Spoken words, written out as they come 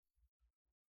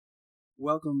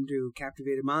Welcome to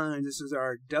Captivated Minds. This is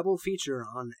our double feature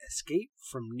on Escape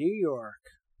from New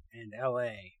York and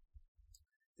LA.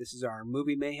 This is our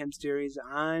Movie Mayhem series.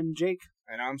 I'm Jake.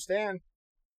 And I'm Stan.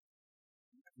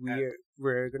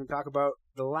 We're going to talk about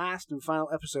the last and final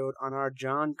episode on our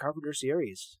John Carpenter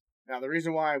series. Now, the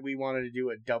reason why we wanted to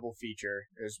do a double feature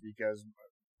is because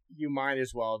you might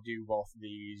as well do both of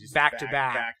these back to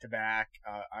back.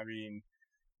 I mean,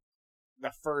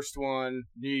 the first one,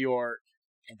 New York.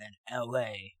 And then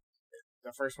L.A.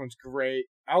 The first one's great.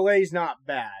 L.A.'s not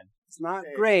bad. It's not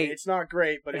great. It's not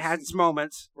great, but it has its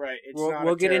moments. Right.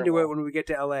 We'll get into it when we get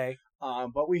to L.A.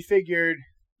 But we figured...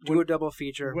 Do a double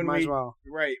feature. Might as well.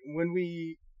 Right. When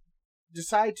we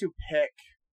decide to pick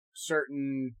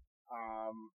certain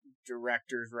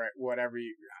directors, right, whatever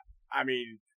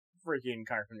freaking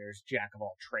Carpenter's jack of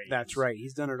all trades. That's right.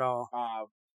 He's done it all.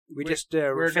 We finished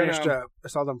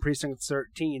Assault on Precinct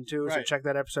 13, too, right. So check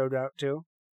that episode out, too.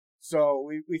 So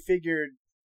we figured,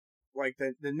 like,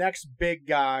 the next big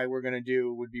guy we're going to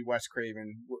do would be Wes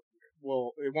Craven.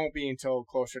 It won't be until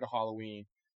closer to Halloween,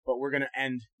 but we're going to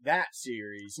end that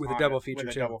series with a double feature,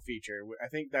 too. Double feature. I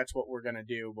think that's what we're going to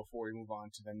do before we move on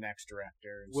to the next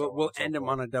director. And we'll end them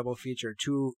on a double feature.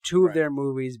 Two right. of their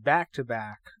movies back to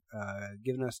back,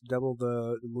 giving us double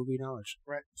the movie knowledge.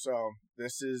 Right. So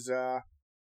this is going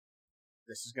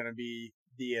to be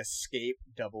the Escape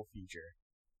double feature.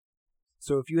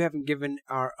 So if you haven't given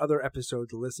our other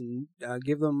episodes a listen,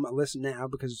 give them a listen now,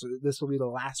 because this will be the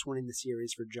last one in the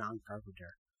series for John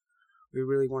Carpenter. We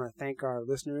really want to thank our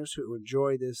listeners who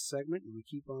enjoy this segment, and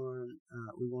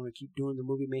we want to keep doing the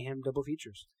Movie Mayhem double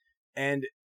features. And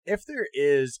if there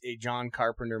is a John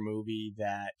Carpenter movie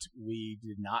that we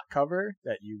did not cover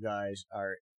that you guys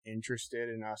are interested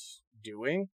in us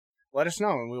doing, let us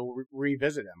know and we'll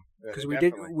revisit them. Because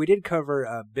we did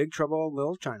cover Big Trouble in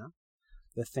Little China,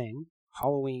 The Thing,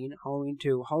 Halloween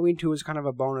 2. Halloween 2 is kind of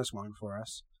a bonus one for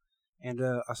us, and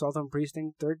Assault on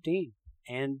Precinct 13,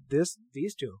 and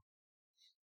these two,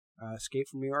 Escape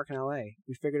from New York and L.A.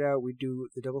 We figured out we'd do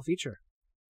the double feature.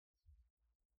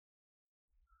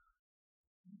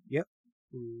 Yep.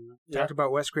 Talked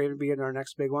about Wes Craven being our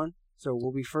next big one. So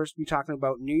we'll be talking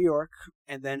about New York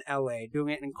and then L.A.,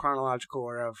 doing it in chronological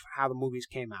order of how the movies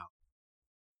came out.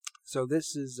 So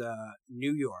this is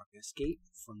New York, Escape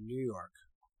from New York.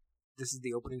 This is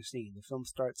the opening scene. The film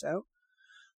starts out.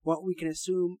 What we can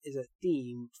assume is a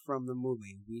theme from the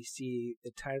movie. We see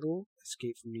the title,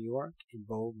 Escape from New York, in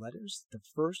bold letters. The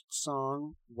first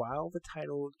song, while the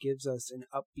title gives us an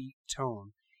upbeat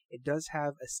tone, it does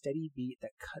have a steady beat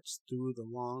that cuts through the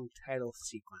long title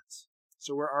sequence.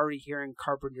 So we're already hearing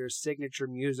Carpenter's signature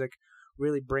music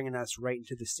really bringing us right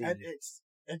into the scene. And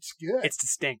it's good. It's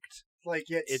distinct. Like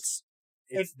it's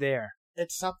there.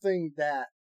 It's something that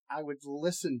I would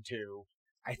listen to.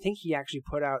 I think he actually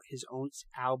put out his own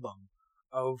album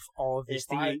of all of his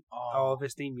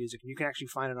theme music. You can actually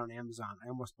find it on Amazon. I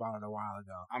almost bought it a while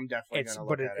ago. I'm definitely going to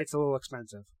look at it. It's a little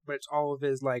expensive, but it's all of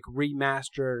his like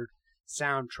remastered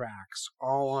soundtracks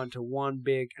all onto one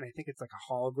big, and I think it's like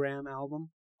a hologram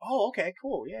album. Oh, okay,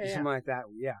 cool. Yeah. Something like that,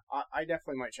 yeah. I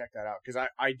definitely might check that out, because I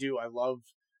love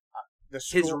the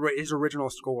score. His original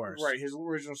scores. Right, his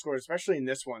original scores, especially in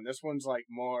this one. This one's like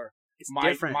more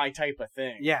different. My type of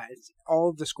thing. Yeah, all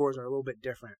of the scores are a little bit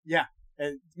different. Yeah,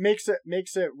 and makes it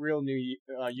real unique.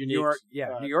 New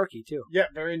Yorkie too. Yeah,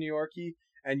 very New Yorkie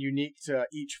and unique to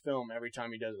each film every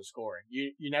time he does a scoring.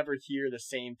 You never hear the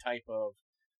same type of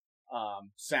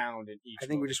sound in each. I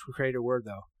think we just created a word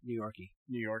though, New Yorkie.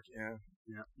 New York, yeah.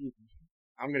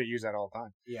 I'm gonna use that all the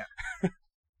time. Yeah,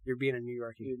 you're being a New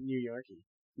Yorkie. New Yorkie.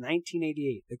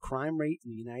 1988, the crime rate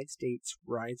in the United States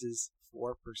rises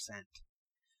 4%.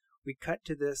 We cut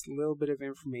to this little bit of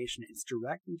information. It's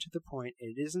direct and to the point.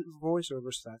 It isn't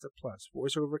voiceover, so that's a plus.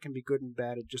 Voiceover can be good and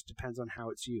bad. It just depends on how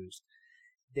it's used.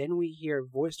 Then we hear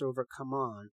voiceover come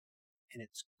on, and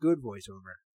it's good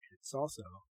voiceover. And it's also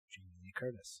Jamie Lee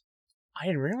Curtis. I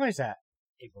didn't realize that.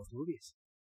 In both movies.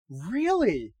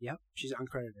 Really? Yep. She's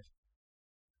uncredited.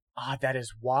 That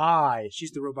is why.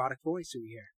 She's the robotic voice we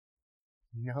hear.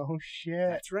 No shit.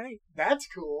 That's right. That's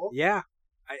cool. Yeah.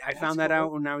 I found that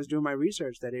out when I was doing my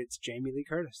research, that it's Jamie Lee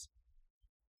Curtis.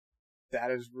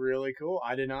 That is really cool.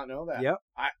 I did not know that. Yep.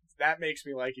 That makes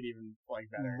me like it even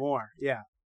better. More, yeah.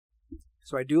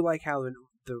 So I do like how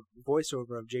the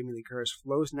voiceover of Jamie Lee Curtis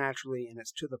flows naturally and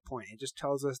it's to the point. It just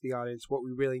tells us, the audience, what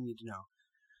we really need to know.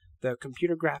 The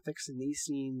computer graphics in these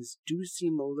scenes do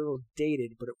seem a little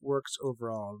dated, but it works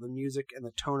overall. The music and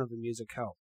the tone of the music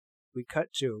help. We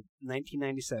cut to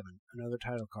 1997, another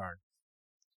title card.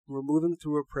 We're moving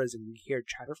through a prison. We hear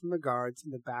chatter from the guards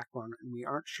in the background, and we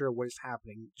aren't sure what is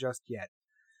happening just yet.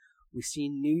 We see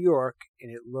New York,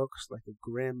 and it looks like a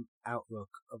grim outlook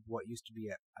of what used to be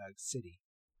a city.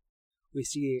 We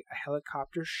see a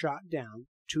helicopter shot down,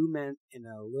 2 men in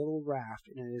a little raft,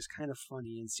 and it is kind of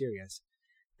funny and serious.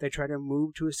 They try to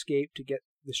move to escape to get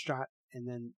the shot and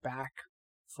then back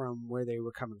from where they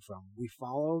were coming from. We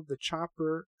follow the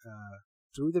chopper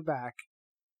through the back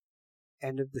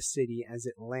end of the city as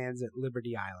it lands at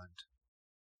Liberty Island.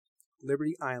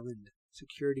 Liberty Island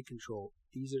Security Control.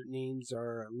 These names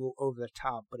are a little over the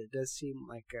top, but it does seem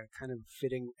like kind of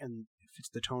fitting and fits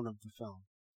the tone of the film.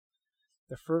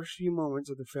 The first few moments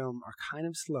of the film are kind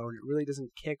of slow, and it really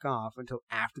doesn't kick off until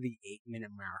after the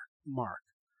 8-minute mark.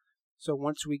 So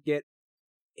once we get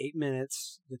 8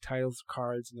 minutes, the titles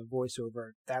cards and the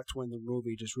voiceover, that's when the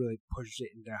movie just really pushes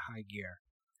it into high gear.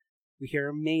 We hear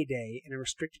a mayday in a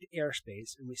restricted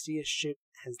airspace, and we see a ship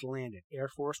has landed. Air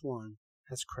Force One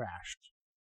has crashed.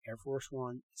 Air Force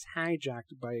One is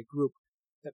hijacked by a group.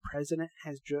 The president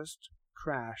has just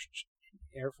crashed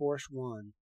in Air Force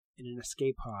One in an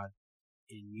escape pod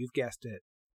in, you've guessed it,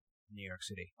 New York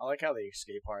City. I like how the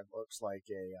escape pod looks like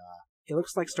It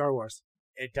looks like Star Wars.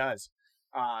 It does.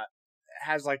 It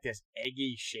has like this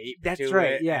eggy shape. That's to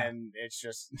right. it, Yeah, and it's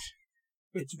just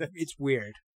it's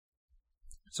weird.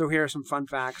 So here are some fun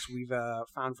facts we've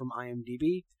found from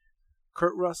IMDb.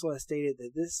 Kurt Russell has stated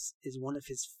that this is one of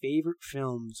his favorite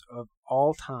films of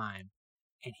all time,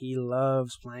 and he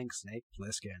loves playing Snake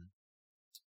Plissken.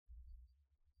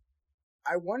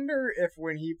 I wonder if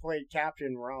when he played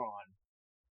Captain Ron,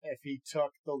 if he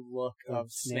took the look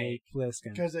of Snake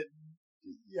Plissken. Because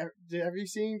have you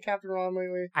seen Captain Ron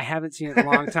lately? I haven't seen it in a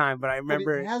long time, but I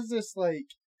remember it has this like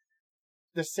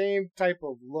the same type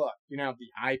of look. You know, the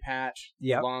eye patch,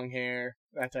 the long hair,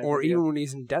 that type. Or of even deal. when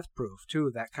he's in Death Proof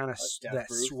too, that kind of that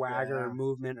Proof, swagger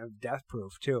movement of Death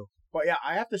Proof too. But yeah,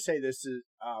 I have to say this is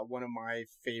one of my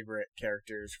favorite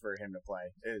characters for him to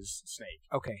play is Snake.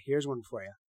 Okay, here's one for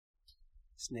you.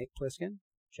 Snake Plissken,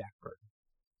 Jack Burton.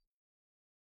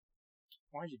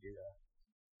 Why'd you do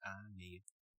that? I need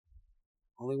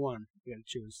only one. You gotta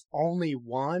choose. Only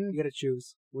one? You gotta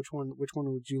choose. Which one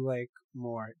would you like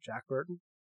more? Jack Burton?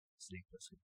 Snake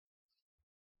Plissken.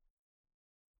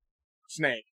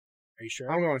 Snake. Are you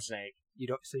sure? I'm going Snake. You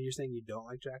don't. So you're saying you don't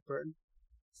like Jack Burton?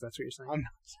 So that's what you're saying?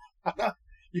 I'm not.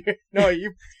 No,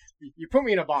 you put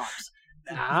me in a box.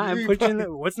 I'm putting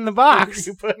what's in the box?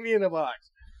 You put me in a box.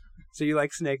 So you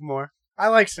like Snake more? I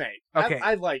like Snake. Okay.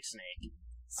 I like Snake.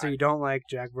 So you don't like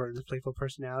Jack Burton's playful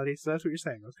personality? So that's what you're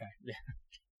saying? Okay. Yeah.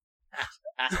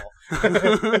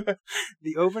 Asshole.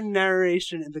 The open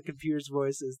narration and the computer's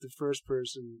voice is the first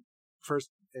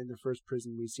in the first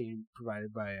prison we've seen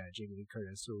provided by Jamie Lee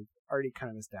Curtis. So we've already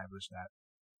kind of established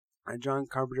that. John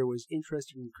Carpenter was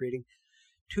interested in creating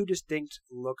 2 distinct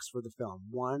looks for the film.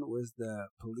 One was the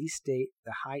police state,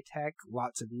 the high-tech,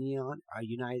 lots of neon, a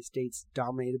United States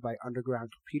dominated by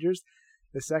underground computers.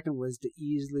 The second was to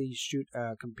easily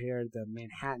compare the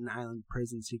Manhattan Island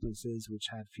prison sequences, which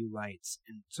had few lights.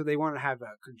 And so they wanted to have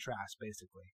a contrast,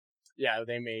 basically. Yeah,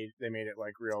 they made it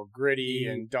like real gritty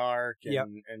and dark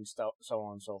and stuff, so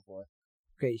on and so forth.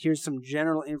 Okay, here's some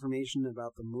general information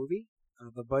about the movie.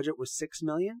 The budget was $6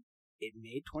 million. It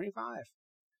made $25 million.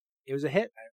 It was a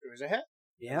hit. It was a hit.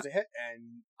 Yeah. It was a hit,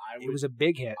 and it was a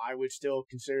big hit. I would still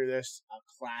consider this a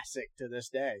classic to this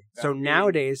day. So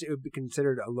nowadays, it would be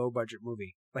considered a low-budget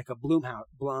movie, like a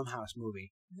Blumhouse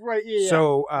movie. Right, yeah.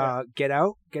 So, Get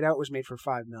Out was made for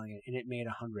 $5 million, and it made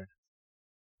 $100 million.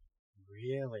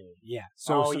 Really? Yeah.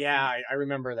 So, I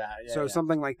remember that. Yeah,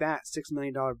 something like that, $6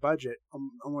 million budget,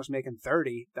 almost making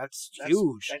 30. That's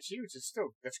huge. That's huge.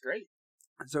 That's great.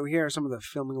 So here are some of the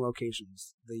filming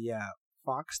locations: the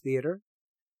Fox Theater,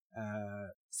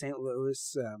 St.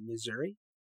 Louis, Missouri,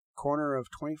 corner of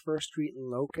 21st Street and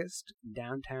Locust,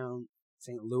 downtown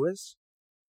St. Louis,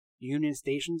 Union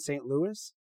Station, St.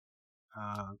 Louis,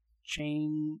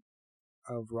 Chain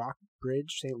of Rock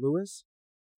Bridge, St. Louis,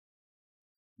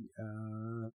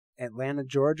 Atlanta,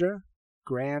 Georgia,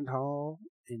 Grand Hall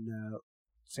in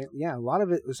a lot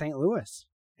of it was St. Louis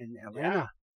and Atlanta. Yeah.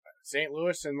 St.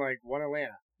 Louis and like one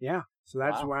Atlanta. Yeah, so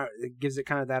that's why it gives it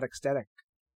kind of that aesthetic.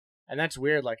 And that's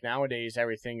weird. Like nowadays,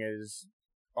 everything is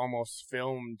almost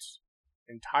filmed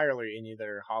entirely in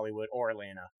either Hollywood or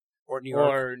Atlanta or New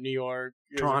York. Or New York.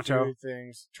 Toronto.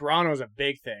 Things. Toronto's a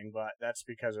big thing, but that's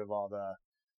because of all the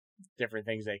different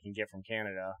things they can get from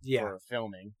Canada for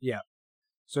filming. Yeah.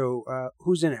 So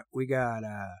who's in it? We got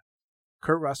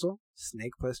Kurt Russell,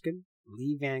 Snake Plissken,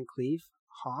 Lee Van Cleef,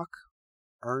 Hawk,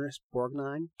 Ernest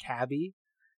Borgnine, Cabby,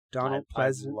 Donald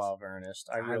Pleasance. I love Ernest.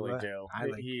 I really do.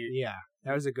 Yeah,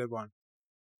 that was a good one.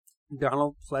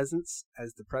 Donald Pleasance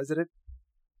as the president.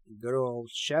 Good old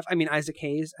chef. I mean, Isaac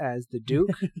Hayes as the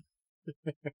Duke.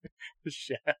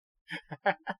 Chef.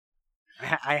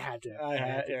 I had to.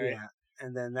 Right. Yeah.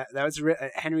 And then that was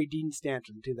Henry Dean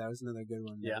Stanton too. That was another good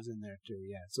one that was in there too.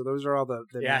 Yeah. So those are all the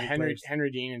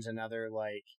Henry Dean is another,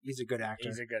 like, he's a good actor.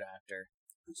 He's a good actor.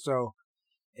 So,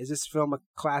 is this film a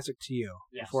classic to you?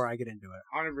 Yes. Before I get into it,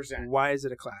 100%. why is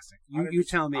it a classic? You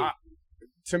tell me.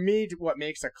 To me, what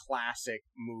makes a classic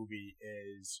movie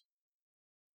is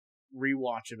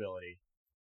rewatchability.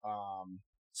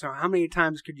 So how many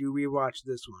times could you rewatch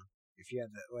this one if you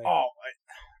had that? Like,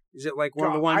 is it like one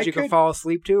of the I ones you can fall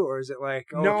asleep to, or is it like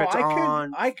if it's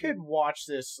on? I could watch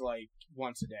this like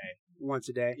once a day. Once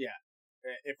a day, yeah,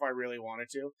 if I really wanted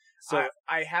to. So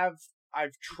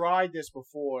I've tried this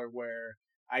before where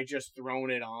I just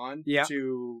thrown it on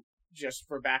to just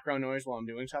for background noise while I'm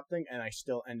doing something, and I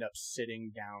still end up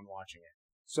sitting down watching it.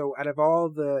 So, out of all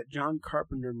the John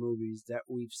Carpenter movies that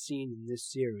we've seen in this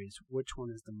series, which one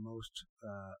is the most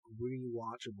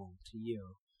rewatchable to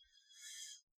you?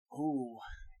 Ooh,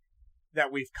 that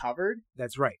we've covered?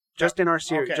 That's right. Just in our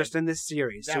series, just in this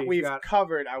series. That we've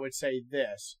covered, I would say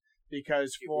this.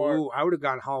 Because I would have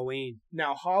gone Halloween.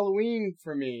 Now, Halloween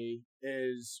for me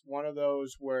is one of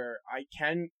those where I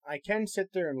can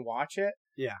sit there and watch it.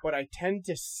 Yeah. But I tend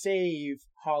to save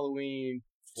Halloween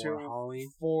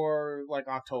for like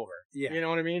October. Yeah. You know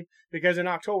what I mean? Because in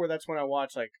October, that's when I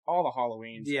watch like all the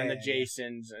Halloweens and the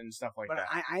Jasons and stuff like that.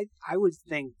 But I would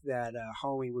think that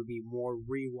Halloween would be more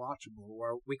rewatchable,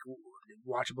 or we could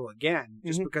watchable again,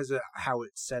 just because of how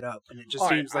it's set up, and it just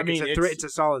seems like it's a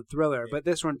solid thriller. But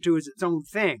this one too is its own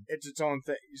thing. It's its own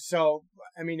thing. So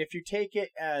I mean, if you take it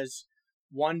as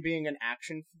one being an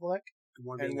action flick and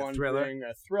one being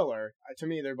a thriller, to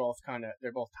me they're both tied.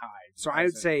 So I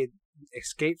would say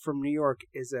Escape from New York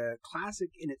is a classic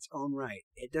in its own right.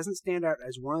 It doesn't stand out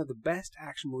as one of the best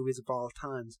action movies of all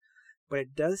times, but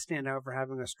it does stand out for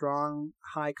having a strong,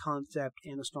 high concept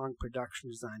and a strong production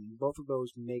design. And both of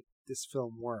those make this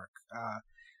film work.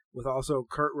 With also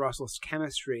Kurt Russell's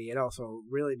chemistry, it also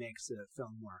really makes the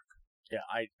film work. Yeah,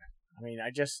 I mean,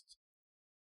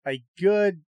 a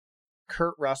good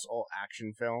Kurt Russell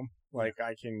action film, like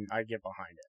I get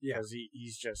behind it. Yeah, because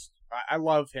he's just, I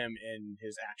love him in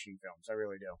his action films. I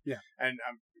really do. Yeah, and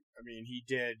I mean, he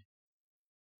did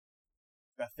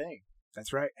The Thing.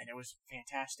 That's right, and it was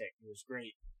fantastic. It was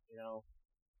great. You know.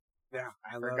 Yeah,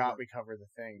 I forgot we covered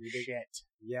The Thing. Shit.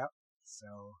 Yep. So.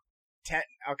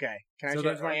 Okay. Can I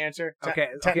change my answer? Okay.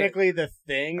 Technically, The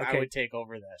Thing I would take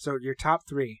over this. So your top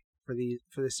three for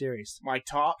the series. My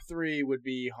top three would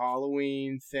be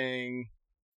Halloween, Thing.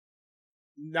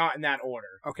 Not in that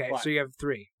order. Okay, so you have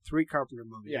three Carpenter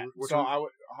movies. Yeah.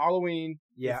 Halloween,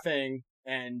 The Thing,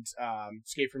 and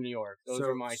Escape from New York. Those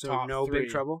are my top no three. Big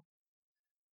Trouble?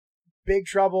 Big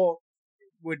Trouble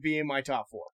would be in my top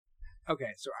four.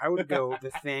 Okay, so I would go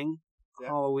The Thing,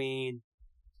 Halloween,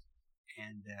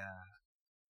 and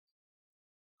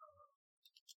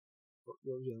what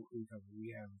was the we covered?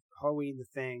 We have Halloween, The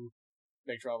Thing,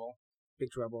 Big Trouble,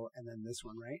 and then this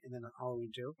one, right? And then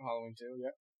Halloween 2. Halloween 2, yeah.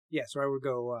 Yeah, so I would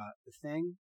go The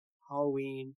Thing,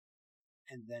 Halloween,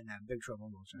 and then Big Trouble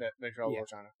in Little China. Big Trouble in Little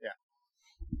China, yeah.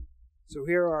 So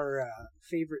here are our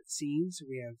favorite scenes.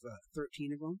 We have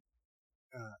 13 of them.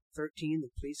 13,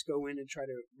 the police go in and try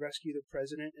to rescue the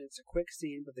president, and it's a quick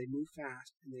scene, but they move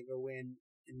fast, and they go in,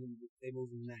 and then they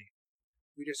move in the night.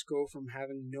 We just go from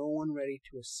having no one ready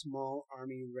to a small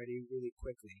army ready really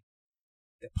quickly.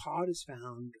 The pod is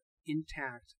found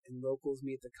intact, and locals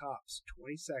meet the cops.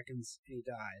 20 seconds, and he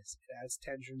dies. It adds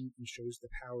tension and shows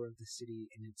the power of the city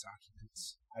and its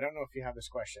occupants. I don't know if you have this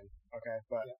question, okay,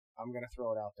 but I'm going to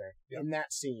throw it out there. Yep. In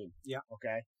that scene,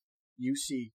 okay, you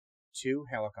see 2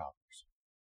 helicopters.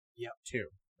 Yep. 2,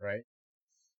 right?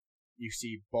 You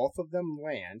see both of them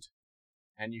land,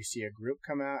 and you see a group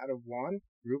come out of one,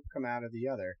 group come out of the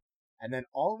other, and then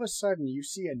all of a sudden you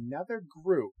see another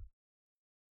group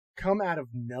come out of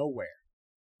nowhere.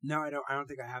 No, I don't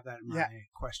think I have that in my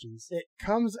questions. It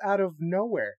comes out of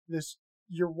nowhere.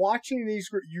 You're watching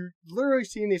you're literally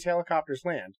seeing these helicopters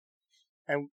land,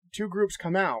 and 2 groups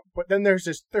come out, but then there's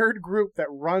this third group that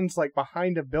runs like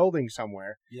behind a building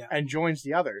somewhere and joins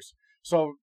the others.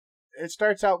 So it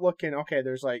starts out looking, okay,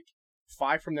 there's like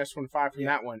 5 from this one, 5 from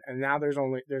that one, and now there's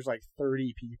like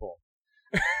 30 people.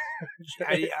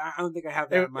 I don't think I have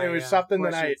that in my It was something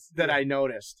questions. that I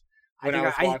noticed.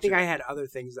 I think I had other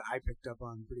things that I picked up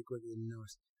on pretty quickly and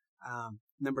noticed.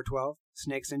 Number 12,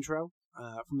 Snake's intro.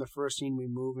 From the first scene, we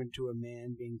move into a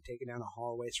man being taken down a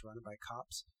hallway surrounded by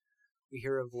cops. We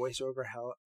hear a voice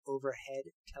overhead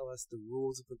tell us the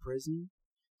rules of the prison.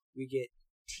 We get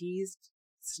teased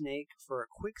Snake for a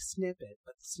quick snippet,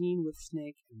 but the scene with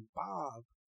Snake and Bob,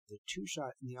 the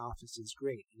two-shot in the office, is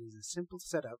great. It is a simple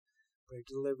setup, but it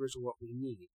delivers what we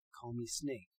need. Call me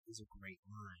Snake is a great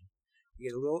line. We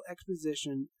get a little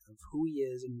exposition of who he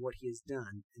is and what he has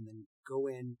done, and then go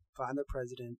in, find the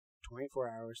president, 24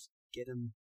 hours, get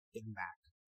him back.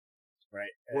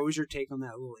 Right. What was your take on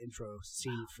that little intro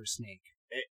scene for Snake?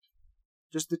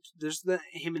 Just the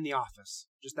him in the office,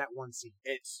 just that one scene.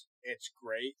 It's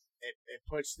great. It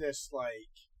puts this like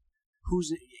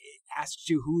it asks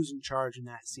you who's in charge in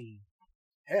that scene.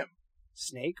 Him,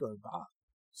 Snake or Bob?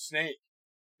 Snake,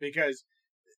 because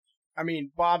I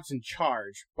mean Bob's in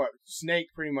charge, but Snake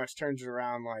pretty much turns it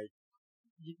around like,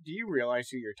 do you realize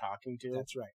who you're talking to?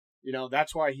 That's right. You know,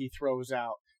 that's why he throws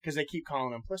out, because they keep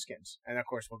calling him Pliskins, and of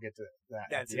course we'll get to that.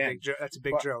 That's a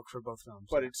big joke for both films.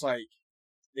 But it's like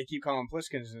they keep calling him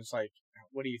Pliskins, and it's like,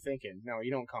 what are you thinking? No, you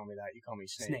don't call me that. You call me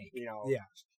Snake. You know,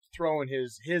 throwing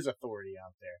his authority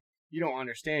out there. You don't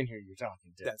understand who you're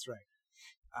talking to. That's right.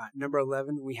 Number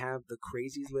 11, we have the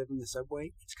crazies live in the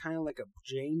subway. It's kind of like a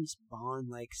James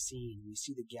Bond-like scene. We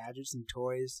see the gadgets and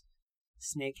toys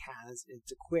Snake has.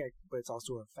 It's a quick, but it's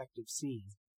also an effective scene.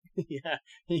 Yeah,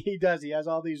 he does. He has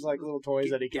all these like little toys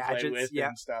that he can play with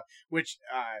and stuff. Which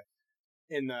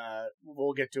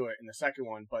we'll get to it in the second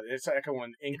one, but the second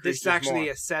one increases. This is actually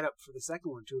more. A setup for the second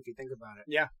one too, if you think about it.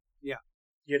 Yeah, yeah,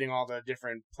 getting all the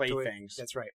different playthings.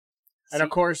 That's right. And of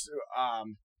course,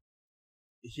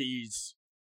 he's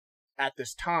at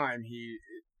this time he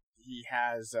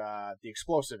has the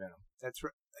explosive in him. That's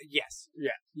right. Yes.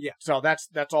 Yeah. So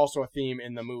that's also a theme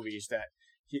in the movies that.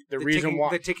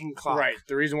 The ticking clock. Right.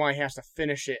 The reason why he has to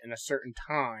finish it in a certain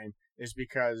time is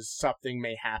because something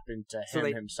may happen to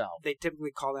him himself. They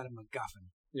typically call that a MacGuffin.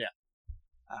 Yeah.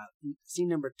 Scene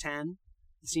number 10,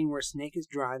 the scene where Snake is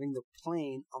driving the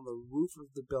plane on the roof of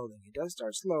the building. It does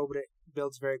start slow, but it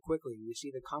builds very quickly. We see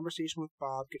the conversation with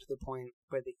Bob get to the point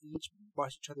where they each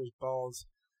bust each other's balls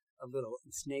a little,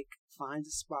 and Snake finds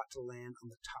a spot to land on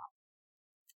the top.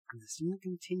 And the scene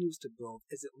continues to build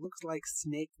as it looks like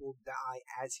Snake will die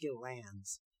as he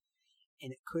lands,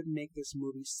 and it could make this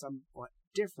movie somewhat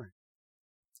different.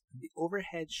 The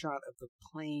overhead shot of the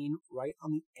plane right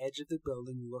on the edge of the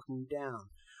building looking down.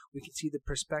 We can see the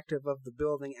perspective of the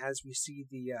building as we see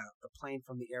the plane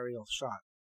from the aerial shot.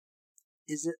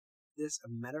 Is this a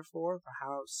metaphor for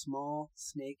how small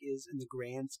Snake is in the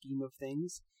grand scheme of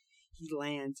things? He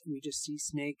lands and we just see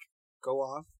Snake go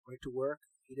off right to work.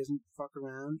 He doesn't fuck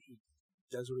around. He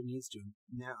does what he needs to.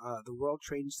 Now, the World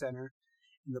Trade Center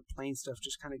and the plane stuff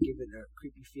just kind of give it a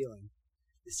creepy feeling.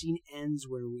 The scene ends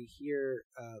when we hear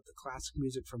the classic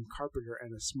music from Carpenter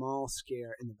and a small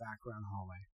scare in the background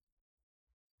hallway.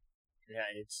 Yeah,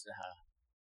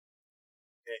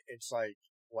 it's like,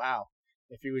 wow.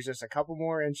 If he was just a couple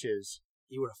more inches,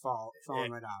 he would have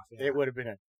fallen right off. Yeah. It would have been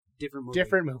a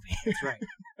different movie. That's right.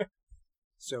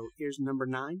 So here's number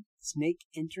 9. Snake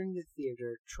entering the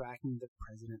theater, tracking the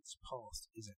president's pulse.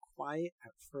 The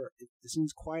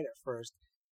scene's quiet at first,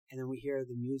 and then we hear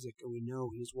the music, and we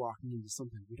know he's walking into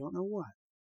something. We don't know what.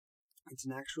 It's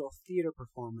an actual theater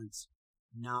performance,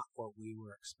 not what we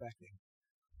were expecting.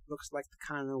 Looks like the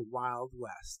kind of Wild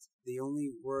West. The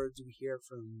only words we hear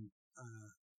from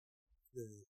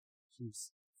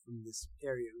this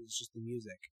area is just the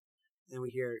music. Then we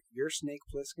hear, "You're Snake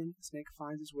Plissken." Snake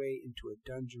finds his way into a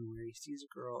dungeon where he sees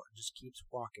a girl and just keeps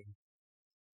walking.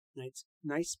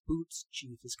 Nice boots,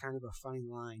 Chief is kind of a funny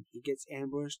line. He gets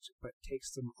ambushed, but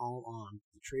takes them all on.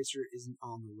 The tracer isn't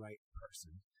on the right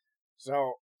person.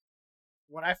 So,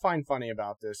 what I find funny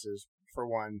about this is, for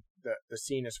one, the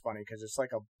scene is funny because it's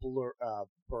like a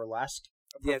burlesque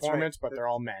performance, but they're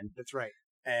all men. That's right.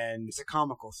 And it's a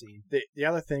comical scene. The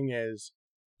other thing is,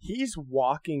 he's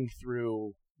walking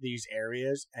through these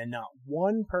areas and not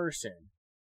one person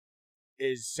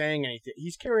is saying anything.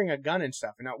 He's carrying a gun and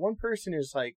stuff, and not one person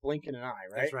is like blinking an eye,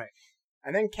 right? That's right.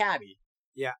 And then Cabby.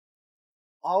 Yeah.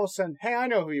 All of a sudden, hey, I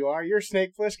know who you are. You're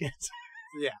Snake Plissken.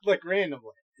 Yeah. Like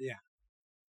randomly. Yeah.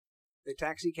 The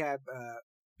taxi cab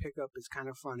pickup is kind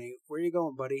of funny. Where are you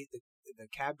going, buddy? The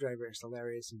cab driver is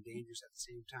hilarious and dangerous at the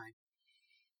same time.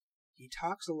 He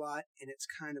talks a lot, and it's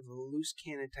kind of a loose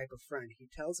cannon type of friend. He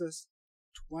tells us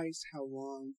twice how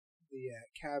long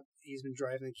he's been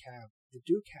driving the cab. The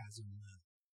Duke has him.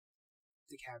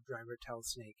 The cab driver tells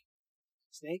Snake.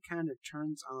 Snake kind of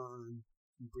turns on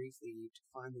briefly to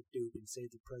find the Duke and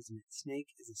save the president. Snake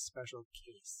is a special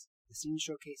case. The scene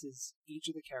showcases each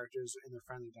of the characters and their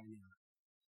friendly dynamic.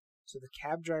 So the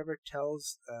cab driver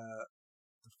tells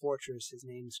the Fortress his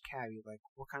name is Cabby. Like,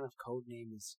 what kind of code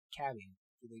name is Cabby?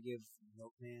 do they give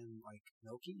Milkman like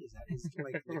Milky? Is that his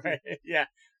like? Right. Yeah.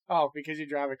 Oh, because you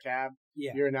drive a cab,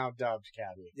 Yeah, you're now dubbed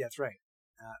Cabby. that's right.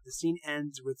 The scene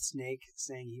ends with Snake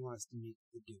saying he wants to meet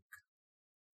the Duke.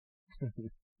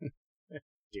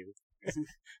 Dude.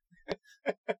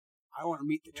 I want to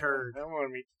meet the turd. I want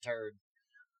to meet the turd.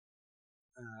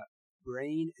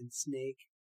 Brain and Snake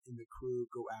and the crew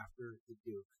go after the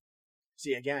Duke.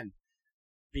 See, again,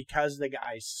 because the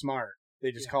guy's smart,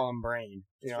 they just call him Brain.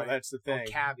 You know, right. that's the thing. Or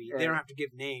Cabby. Right. They don't have to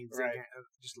give names. Right. They can,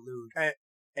 just allude.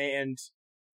 And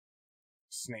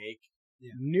Snake,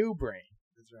 Yeah. New Brain.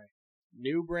 That's right.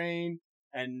 New Brain,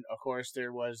 and of course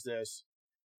there was this,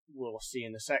 we'll see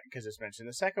in the second, because it's mentioned in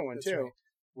the second one That's too, right.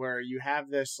 where you have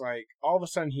this, like, all of a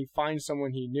sudden he finds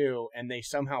someone he knew, and they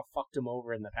somehow fucked him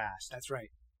over in the past. That's right.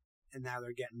 And now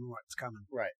they're getting what's coming.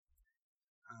 Right.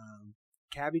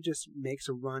 Cabby just makes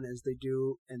a run as they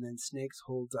do, and then Snakes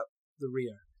holds up the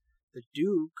rear. The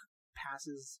Duke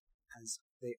passes as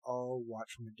they all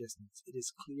watch from a distance. It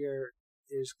is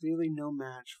clearly no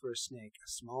match for a Snake.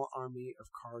 A small army of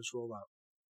cars roll up.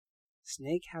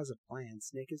 Snake has a plan.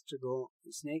 Snake is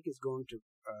going to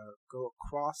go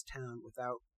across town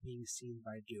without being seen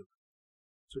by Duke.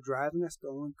 So driving a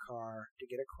stolen car to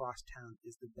get across town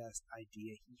is the best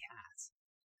idea he has.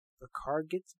 The car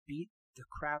gets beat the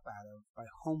crap out of by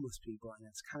homeless people, and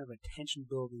it's kind of a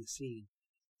tension-building scene.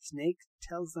 Snake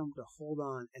tells them to hold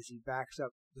on as he backs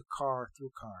up the car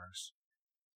through cars.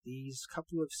 These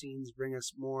couple of scenes bring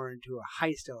us more into a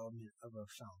heist element of a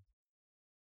film.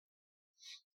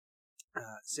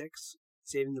 6.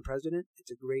 Saving the President.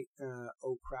 It's a great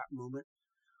oh crap moment.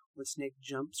 When Snake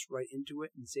jumps right into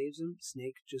it and saves him,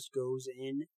 Snake just goes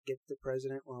in, gets the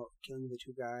President while killing the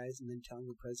two guys, and then telling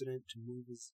the President to move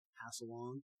his ass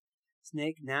along.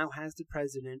 Snake now has the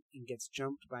President and gets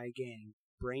jumped by a gang.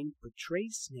 Brain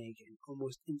betrays Snake, and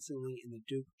almost instantly, and the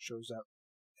Duke shows up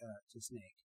to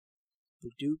Snake.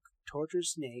 The Duke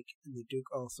tortures Snake, and the Duke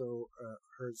also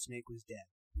heard Snake was dead.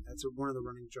 That's one of the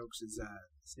running jokes is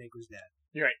Snake was dead.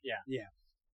 You're right, yeah. Yeah.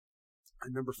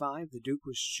 And number 5, the Duke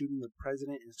was shooting the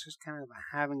President, and it's just kind of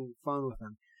having fun with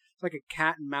him. It's like a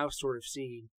cat and mouse sort of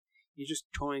scene. You're just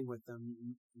toying with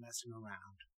them, messing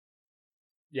around.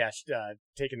 Yeah,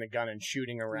 taking the gun and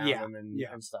shooting around him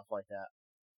and stuff like that.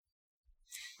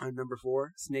 On number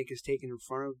 4, Snake is taken in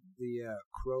front of the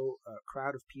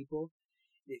crowd of people.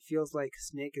 It feels like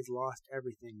Snake has lost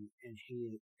everything, and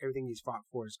everything he's fought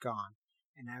for is gone.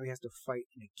 And now he has to fight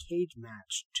in a cage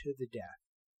match to the death.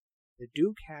 The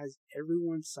Duke has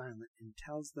everyone silent and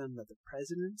tells them that the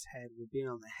President's head will be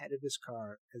on the head of his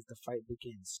car as the fight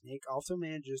begins. Snake also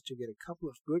manages to get a couple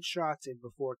of good shots in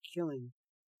before killing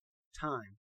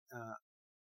time.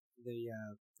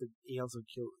 He also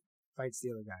fights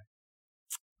the other guy.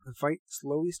 The fight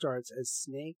slowly starts as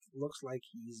Snake looks like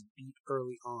he's beat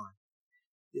early on.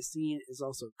 This scene is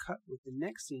also cut with the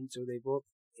next scene, so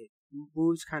it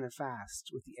moves kind of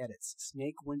fast with the edits.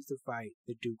 Snake wins the fight,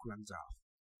 the Duke runs off.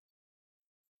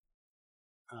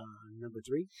 Number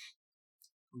 3,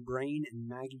 Brain and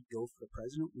Maggie go for the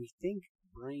President. We think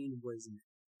Brain was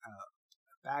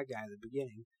a bad guy at the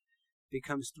beginning,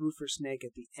 becomes through for Snake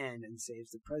at the end and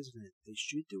saves the President. They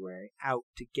shoot their way out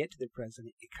to get to the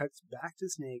President. It cuts back to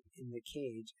Snake in the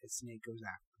cage as Snake goes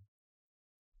after him.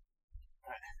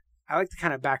 I like the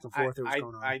kind of back and forth that was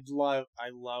going on. I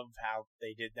love how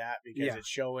they did that because it's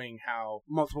showing how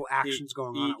multiple actions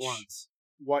going on at once.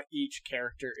 What each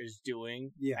character is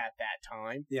doing at that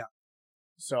time. Yeah.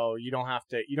 So you don't have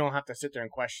to sit there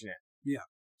and question it. Yeah.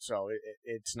 So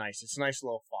it's nice. It's a nice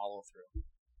little follow through.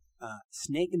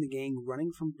 Snake and the gang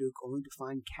running from Duke, only to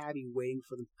find Cabby waiting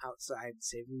for them outside,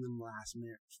 saving them last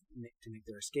minute to make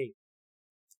their escape.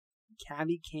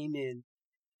 Cabby came in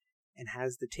and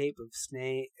has the tape of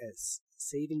Snake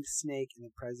saving Snake and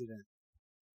the President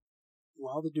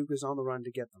while the Duke is on the run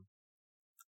to get them.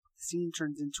 The scene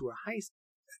turns into a heist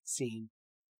scene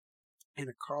and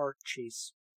a car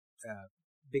chase,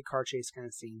 big car chase kind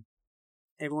of scene.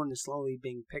 Everyone is slowly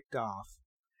being picked off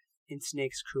in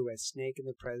Snake's crew as Snake and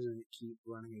the President keep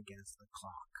running against the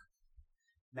clock.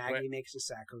 Maggie makes a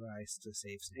sacrifice to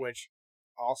save Snake. Which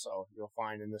also you'll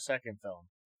find in the second film.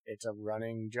 It's a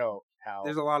running joke. How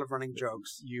there's a lot of running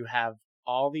jokes. You have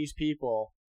all these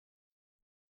people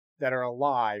that are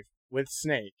alive with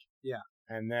Snake. Yeah.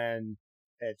 And then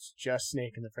it's just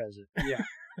Snake and the President. Yeah.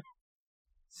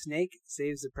 Snake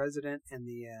saves the President and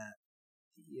the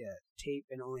tape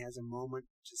and only has a moment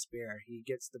to spare. He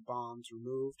gets the bombs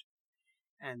removed,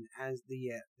 and as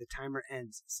the timer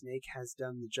ends, Snake has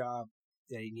done the job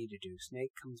that he needed to do.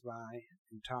 Snake comes by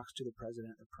and talks to the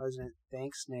President. The President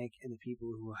thanks Snake and the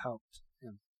people who helped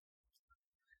him.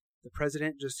 The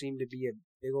president just seemed to be a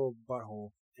big old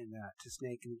butthole to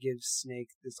Snake, and gives Snake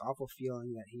this awful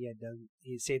feeling that he had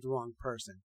saved the wrong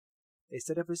person. They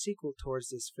set up a sequel towards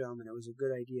this film, and it was a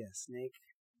good idea. Snake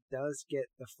does get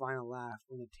the final laugh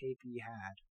with the tape he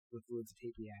had.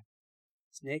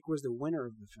 Snake was the winner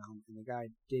of the film, and the guy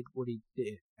did what he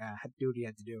did, had to do what he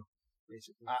had to do,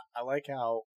 basically. I like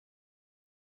how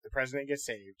the president gets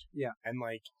saved. Yeah. And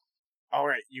like, all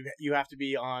right, you have to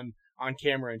be on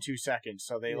camera in 2 seconds.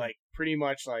 So they like pretty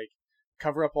much like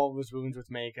cover up all of his wounds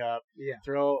with makeup. Yeah.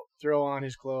 Throw on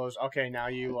his clothes. Okay, now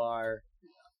you are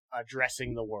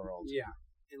addressing the world. Yeah.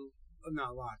 In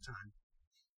not a lot of time.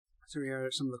 So here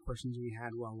are some of the questions we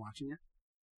had while watching it.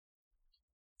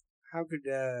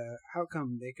 How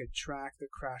come they could track the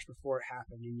crash before it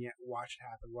happened and yet watch it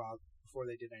happen before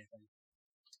they did anything?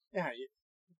 Yeah,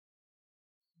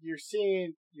 you're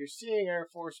seeing Air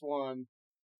Force One.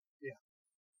 Yeah.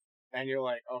 And you're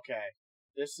like, okay,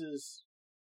 this is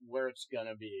where it's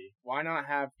gonna be. Why not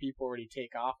have people already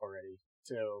take off already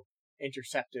to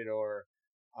intercept it, or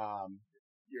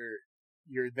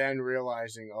you're then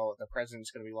realizing, oh, the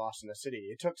president's gonna be lost in the city.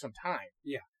 It took some time.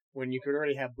 Yeah. When you could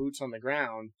already have boots on the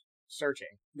ground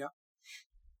searching. Yep.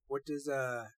 What does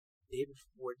David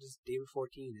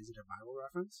 14? Is it a Bible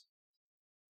reference?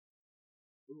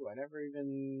 Ooh, I don't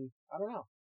know.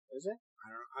 Is it?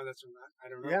 I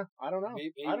don't know. Yeah, I don't know.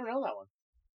 Maybe. I don't know that one.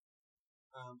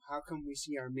 How come we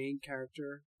see our main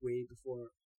character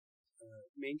before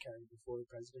the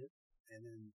president, and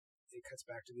then it cuts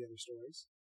back to the other stories?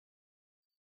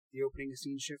 The opening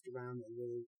scene shift around a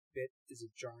little bit. Is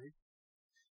it jarring?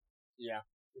 Yeah.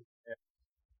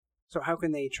 So how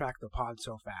can they track the pod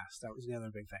so fast? That was the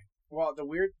other big thing. Well, the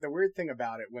weird thing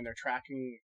about it, when they're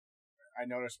tracking, I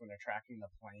noticed when they're tracking the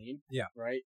plane. Yeah.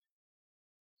 Right.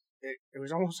 It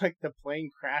was almost like the plane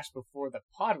crashed before the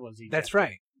pod was ejected. That's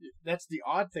right. That's the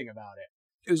odd thing about it.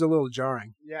 It was a little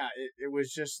jarring. Yeah, it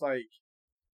was just like,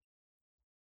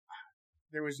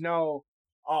 there was no,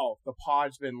 oh, the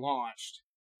pod's been launched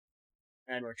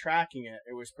and we're tracking it.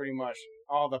 It was pretty much,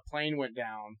 oh, the plane went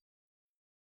down.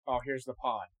 Oh, here's the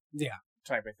pod. Yeah.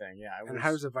 Type of thing, yeah. And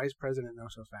how does the vice president know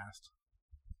so fast?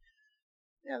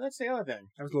 Yeah, that's the other thing.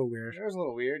 That was a little weird. It was a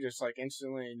little weird, just like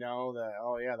instantly know that,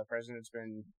 oh yeah, the president's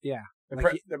been... Yeah.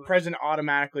 The president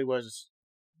automatically was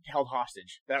held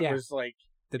hostage. That was like...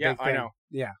 The big thing. I know.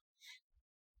 Yeah.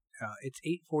 It's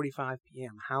 8:45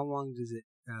 p.m. How long does it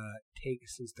take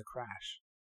since the crash?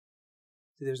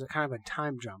 So there's a kind of a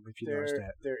time jump, if you noticed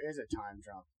it. There is a time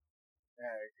jump.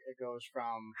 It goes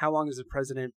from... How long has the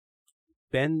president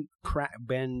been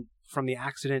from the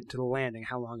accident to the landing?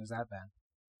 How long has that been?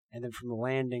 And then from the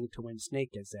landing to when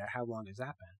Snake gets there, how long has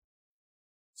that been?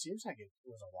 It seems like it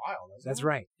was a while, doesn't it? That's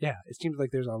right. Yeah, it seems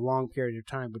like there's a long period of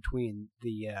time between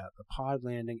the pod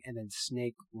landing and then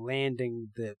Snake landing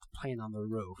the plane on the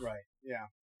roof. Right. Yeah.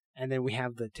 And then we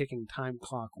have the ticking time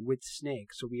clock with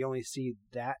Snake, so we only see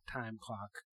that time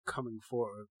clock coming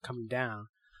down,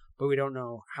 but we don't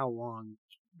know how long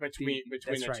between the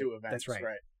two events. That's right.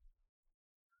 Right.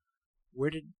 Where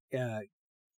did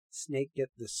Snake get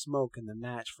the smoke and the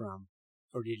match from,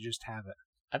 or did you just have it?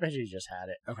 I bet you just had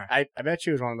it. Okay. I bet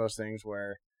you it was one of those things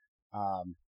where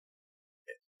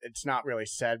it's not really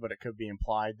said, but it could be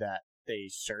implied that they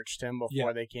searched him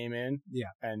before they came in.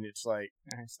 Yeah. And it's like,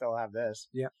 I still have this.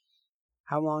 Yeah.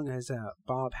 How long has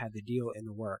Bob had the deal in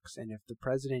the works? And if the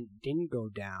president didn't go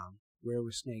down, where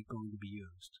was Snake going to be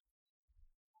used?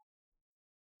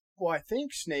 Well, I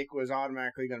think Snake was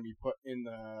automatically going to be put in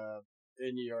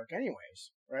New York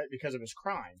anyways, right? Because of his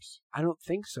crimes. I don't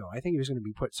think so. I think he was going to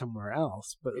be put somewhere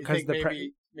else, but you because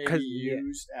think maybe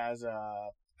used as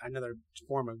another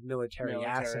form of military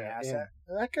asset. Yeah.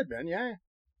 That could have been, yeah.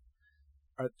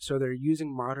 So they're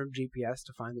using modern GPS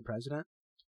to find the president?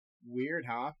 Weird,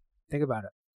 huh? Think about it.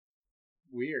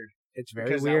 Weird. It's very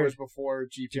because weird. That was before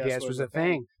GPS was a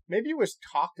thing. Maybe it was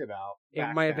talked about.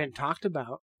 It might have been talked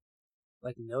about,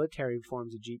 like military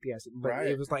forms of GPS, but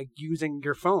it was like using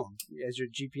your phone as your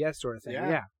GPS sort of thing.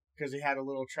 Yeah. Because he had a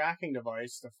little tracking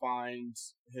device to find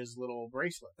his little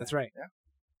bracelet. That's right. Yeah.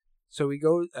 So we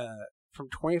go from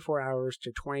 24 hours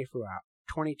to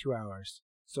 22 hours.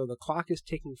 So the clock is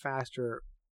ticking faster.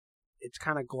 It's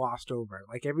kind of glossed over.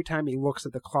 Like every time he looks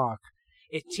at the clock,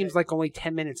 it seems like only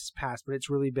 10 minutes has passed, but it's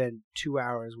really been 2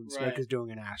 hours when Snake is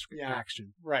doing an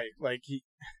action. Right. Like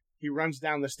he runs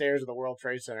down the stairs of the World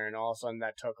Trade Center, and all of a sudden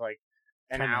that took like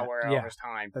an hour of his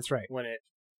time. That's right. When I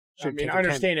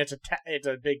understand it's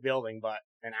a big building, but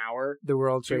an hour? The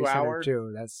World Trade Center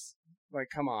too. That's like,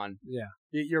 come on. Yeah.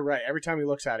 You're right. Every time he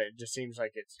looks at it, it just seems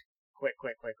like it's quick.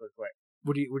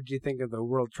 What do you think of the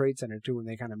World Trade Center too? When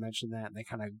they kind of mention that, and they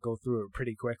kind of go through it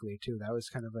pretty quickly too. That was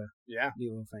kind of a neat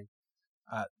little thing.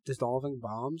 Dissolving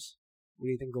bombs. What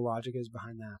do you think the logic is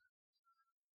behind that?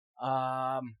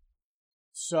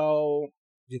 So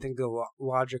do you think the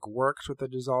logic works with the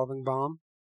dissolving bomb?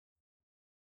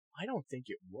 I don't think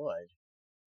it would,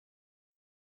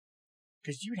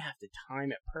 because you'd have to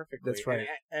time it perfectly. That's right.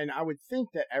 And I would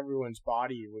think that everyone's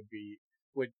body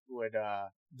would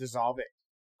dissolve it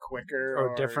quicker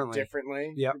or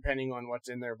differently, yep. depending on what's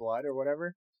in their blood or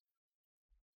whatever.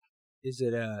 Is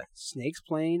it a snake's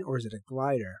plane or is it a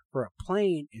glider? For a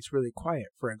plane, it's really quiet.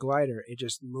 For a glider, it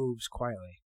just moves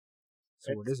quietly.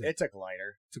 So what is it? It's a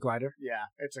glider. It's a glider? Yeah,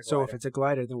 it's a glider. So if it's a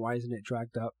glider, then why isn't it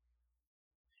dragged up?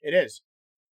 It is.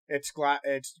 It's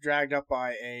dragged up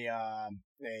by a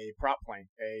prop plane,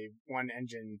 a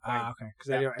one-engine plane. Ah, okay.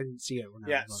 Because I didn't see it.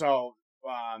 So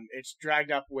it's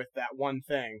dragged up with that one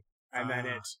thing, and then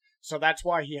so that's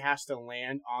why he has to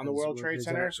land on the World Trade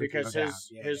Center, because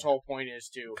his whole point is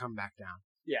to come back down.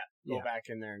 Yeah, go back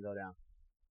in there and go down.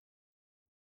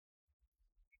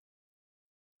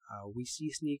 We see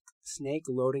Snake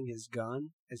loading his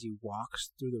gun as he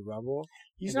walks through the rubble.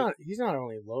 He's not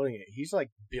only loading it; he's like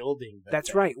building. That's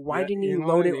thing. Right. Why didn't he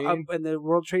load it up in the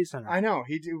World Trade Center? I know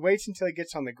he waits until he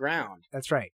gets on the ground.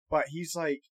 That's right. But he's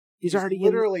already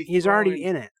in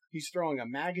it. He's throwing a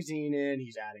magazine in.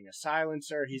 He's adding a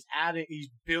silencer. He's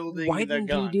building. Why the didn't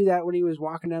gun. he do that when he was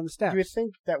walking down the steps? You would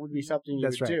think that would be something you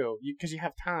would do because you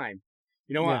have time.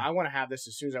 You know what? Yeah. I want to have this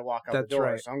as soon as I walk out the door,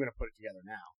 right. so I'm going to put it together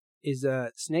now. Is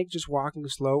Snake just walking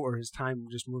slow, or his time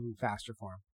just moving faster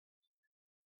for him?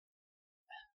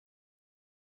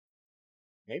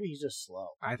 Maybe he's just slow.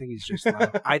 I think he's just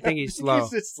slow. I think he's slow. He's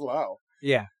just slow.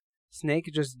 Yeah. Snake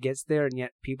just gets there, and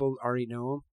yet people already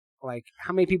know him. Like,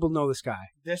 how many people know this guy?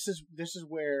 This is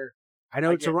where... I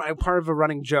know it's a part of a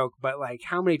running joke, but, like,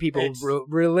 how many people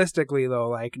realistically, though,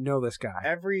 like, know this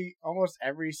guy? Almost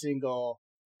every single...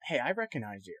 Hey, I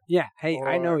recognize you. Yeah. Hey,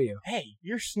 I know you. Hey,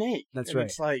 you're Snake. That's right.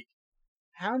 It's like,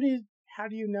 how do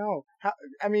you know?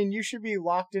 You should be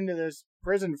locked into this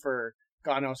prison for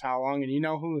God knows how long, and you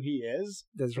know who he is.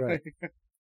 That's right.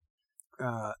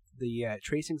 The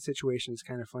tracing situation is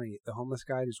kind of funny. The homeless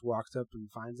guy just walks up and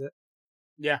finds it.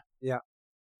 Yeah. Yeah.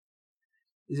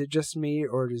 Is it just me,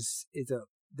 or is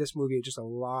this movie just a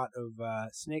lot of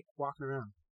Snake walking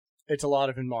around? It's a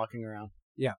lot of him walking around.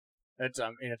 Yeah. It's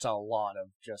a lot of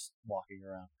just walking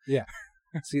around. Yeah.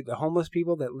 See, the homeless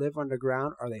people that live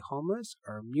underground, are they homeless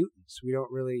or mutants? We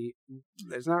don't really...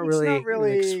 It's not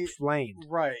really explained.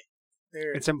 Right.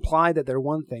 It's implied that they're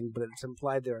one thing, but it's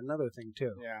implied they're another thing,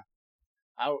 too. Yeah.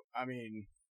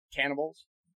 Cannibals?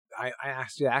 I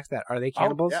asked you to ask that. Are they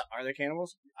cannibals? Oh, yeah. Are they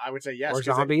cannibals? I would say yes. Or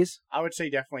zombies? I would say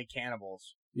definitely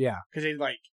cannibals. Yeah. Because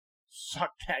they,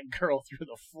 suck that girl through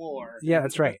the floor. Yeah,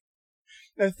 that's right.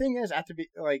 The thing is,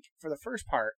 for the first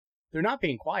part, they're not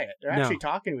being quiet. They're actually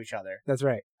talking to each other. That's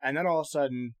right. And then all of a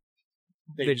sudden,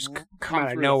 they just come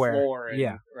out of nowhere. The floor and,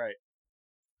 yeah. Right.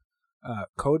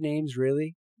 Code names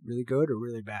really good or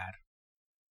really bad?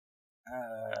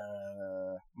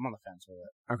 I'm on the fence with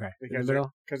it. Okay.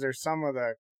 Because there's some of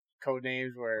the code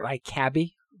names where... Like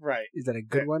Cabby? Right. Is that a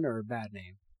good one or a bad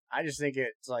name? I just think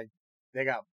it's like they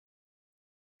got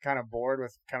kind of bored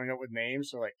with coming up with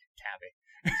names, so like Cabby.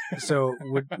 So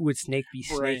would Snake be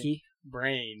Snaky?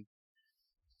 Brain.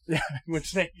 Yeah, would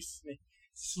Snake be Snake?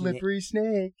 Slippery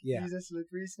Snake. Yeah. He's a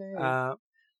slippery snake.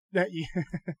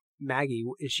 Maggie,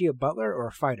 is she a butler or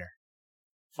a fighter?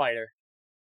 Fighter.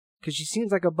 Because she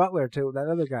seems like a butler to that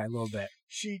other guy a little bit.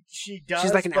 She does.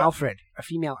 She's like an Alfred, a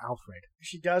female Alfred.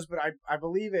 She does, but I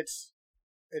believe it's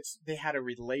they had a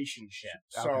relationship,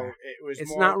 so it was.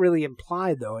 It's not really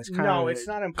implied though. It's kind of it's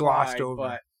not implied, glossed over.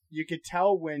 But you could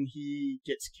tell when he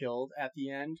gets killed at the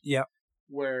end. Yep.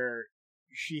 Where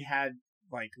she had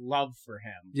love for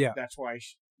him. Yeah. That's why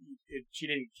she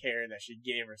didn't care that she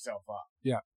gave herself up.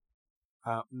 Yeah.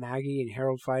 Maggie and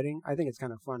Harold fighting. I think it's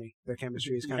kind of funny. Their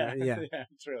chemistry is kind of yeah,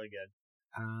 it's really good.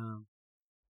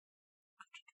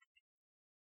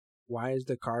 Why is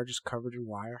the car just covered in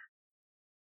wire?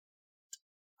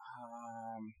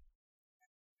 I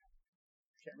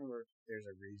can't remember if there's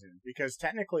a reason, because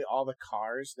technically all the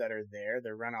cars that are there,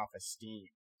 they're run off of steam.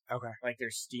 Okay. Like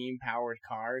they're steam powered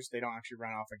cars. They don't actually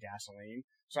run off of gasoline.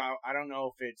 So I don't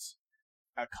know if it's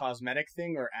a cosmetic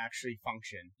thing or actually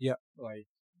function. Yep.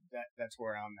 That's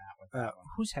where I'm at with that one.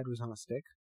 Whose head was on a stick?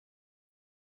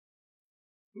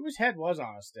 Whose head was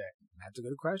on a stick? That's a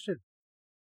good question.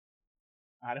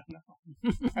 I don't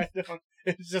know.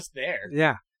 It's just there.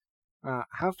 Yeah.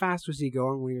 How fast was he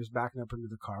going when he was backing up into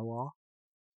the car wall?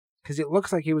 because it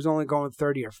looks like he was only going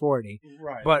 30 or 40.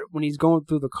 Right. But when he's going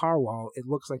through the car wall, it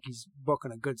looks like he's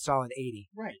booking a good solid 80.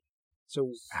 Right.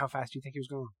 So how fast do you think he was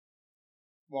going?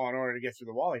 Well, in order to get through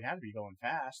the wall, he'd have to be going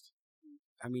fast.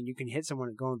 I mean, you can hit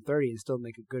someone going 30 and still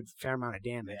make a good fair amount of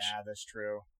damage. Yeah, that's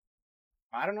true.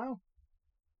 I don't know.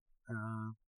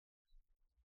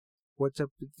 What's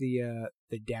up with the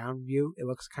down view? It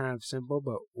looks kind of simple,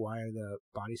 but why are the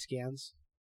body scans?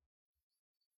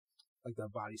 Like the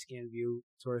body scan view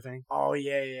sort of thing? Oh,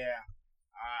 yeah.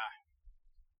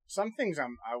 Some things I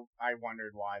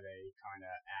wondered why they kind of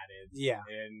added. Yeah.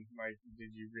 And, like,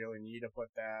 did you really need to put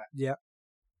that? Yep.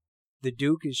 The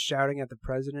Duke is shouting at the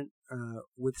president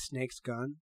with Snake's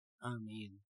gun. I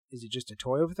mean, is it just a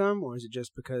toy with him, or is it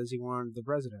just because he wanted the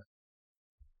president?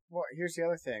 Well, here's the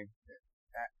other thing.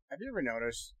 Have you ever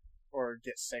noticed or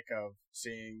get sick of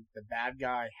seeing the bad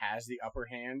guy has the upper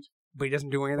hand, but he doesn't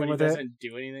do anything but with he it? doesn't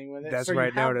do anything with it? That's so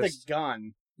right, you have noticed. the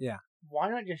gun. Yeah. Why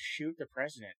not just shoot the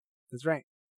president? That's right.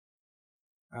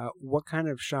 What kind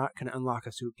of shot can unlock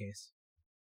a suitcase?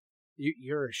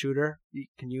 You're a shooter.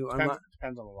 Can you unlock?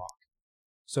 Depends on the lock.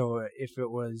 So if it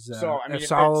was a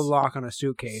solid lock on a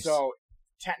suitcase. So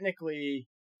technically,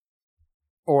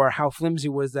 or how flimsy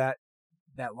was that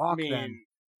lock then?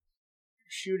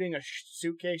 Shooting a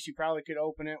suitcase, you probably could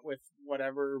open it with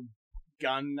whatever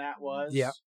gun that was.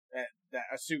 Yeah.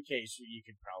 A suitcase you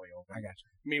could probably open. I got you.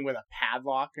 I mean, with a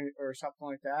padlock or something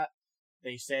like that,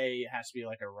 they say it has to be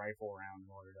like a rifle round in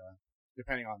order to,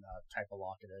 depending on the type of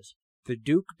lock it is. The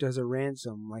Duke does a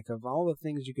ransom. Like, of all the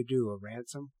things you could do, a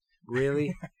ransom?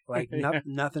 Really? Like,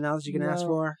 nothing else you can ask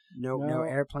for? No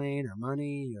airplane or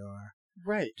money or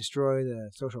right. destroy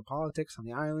the social politics on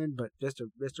the island, but just a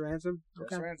ransom?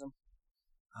 Just a ransom.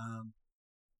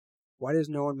 Why does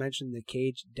no one mention the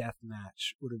cage death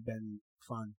match? Would have been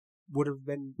fun. Would have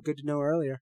been good to know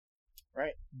earlier.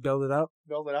 Right. Build it up.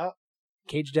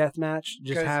 Cage death match.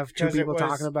 Just have two people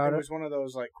talking about it. It was one of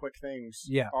those like quick things.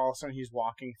 Yeah. All of a sudden he's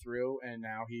walking through, and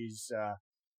now he's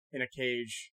in a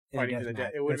cage fighting to the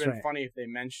death. It would have been funny if they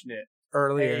mentioned it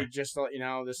earlier. Hey, just to let you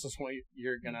know, this is what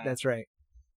you're gonna. That's right.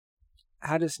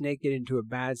 How does Snake get into a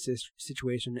bad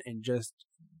situation and just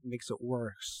makes it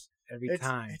worse every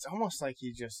time? It's almost like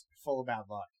he's just full of bad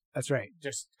luck. That's right.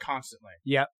 Just constantly.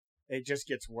 Yep. It just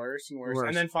gets worse and worse.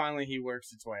 And then finally he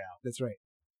works its way out. That's right.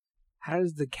 How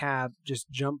does the cab just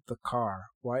jump the car?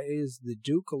 Why is the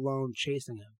Duke alone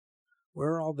chasing him?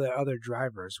 Where are all the other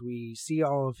drivers? We see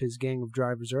all of his gang of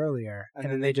drivers earlier, and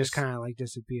then they just kind of like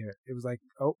disappear. It was like,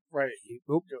 oh, right.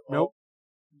 Oop, nope.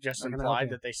 Just implied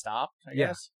that they stopped, I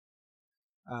guess.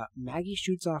 Maggie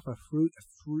shoots off a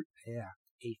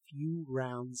few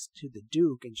rounds to the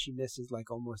Duke, and she misses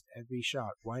like almost every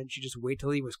shot. Why didn't she just wait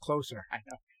till he was closer? I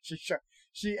know.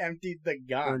 She emptied the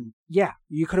gun. Yeah,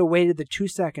 you could have waited the 2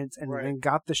 seconds and then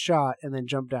got the shot and then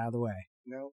jumped out of the way.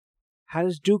 Nope. How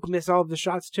does Duke miss all of the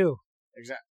shots too?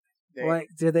 Exactly.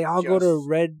 Did they all go to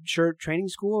Red Shirt Training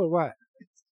School or what?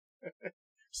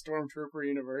 Stormtrooper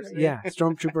University. Yeah,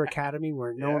 Stormtrooper Academy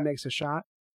where no one makes a shot.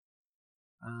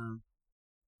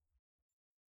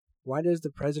 Why does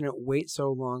the president wait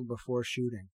so long before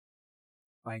shooting?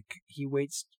 Like, he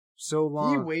waits so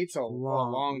long. He waits a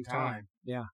long time.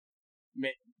 Yeah.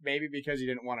 Maybe because he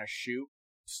didn't want to shoot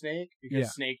Snake,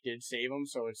 because Snake did save him,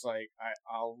 so it's like,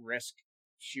 I'll risk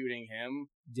shooting him.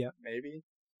 Yep. Maybe.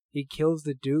 He kills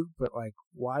the Duke, but, like,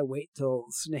 why wait till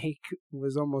Snake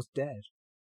was almost dead?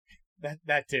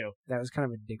 That too. That was kind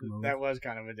of a dick move. That was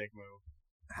kind of a dick move.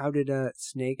 How did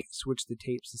Snake switch the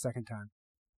tapes the second time?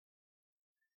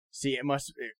 See,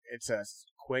 it's a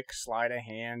quick sleight of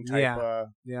hand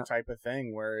type of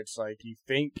thing where it's like you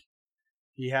think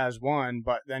he has one,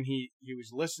 but then he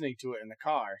was listening to it in the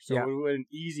car. So it would have been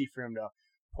easy for him to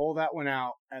pull that one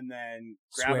out and then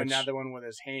grab another one with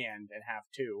his hand and have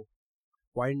two.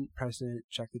 Why didn't President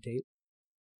check the tape?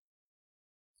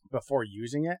 Before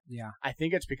using it? Yeah. I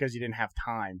think it's because he didn't have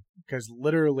time. Because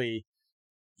literally,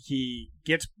 he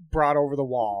gets brought over the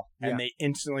wall, and they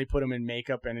instantly put him in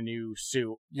makeup and a new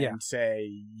suit and say,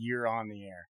 you're on the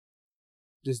air.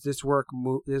 Does this work?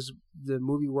 Does the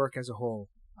movie work as a whole?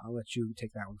 I'll let you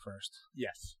take that one first.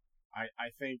 Yes. I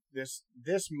think this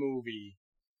movie,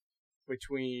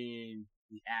 between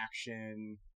the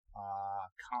action,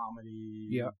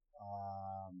 comedy,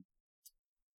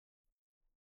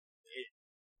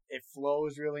 it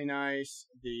flows really nice.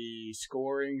 The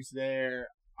scoring's there.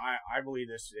 I believe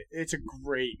it's a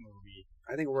great movie.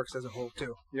 I think it works as a whole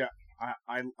too. Yeah,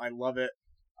 I love it.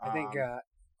 I think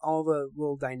all the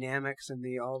little dynamics and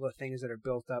all the things that are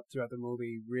built up throughout the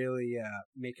movie really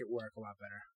make it work a lot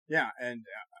better. Yeah, and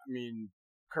I mean,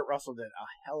 Kurt Russell did a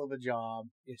hell of a job.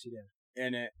 Yes, he did.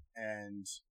 In it, and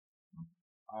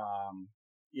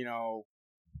You know,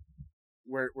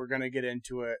 we're gonna get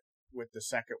into it with the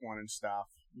second one and stuff.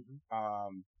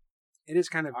 It is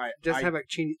kind of does have a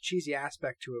cheesy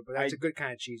aspect to it, but that's a good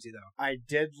kind of cheesy though. I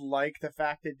did like the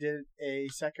fact it did a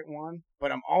second one,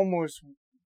 but I'm almost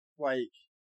like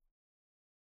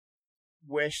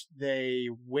wish they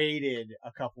waited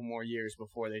a couple more years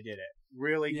before they did it.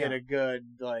 Really get a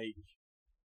good like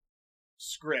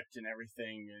script and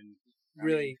everything, and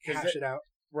really hash it out.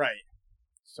 Right.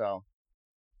 So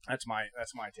that's my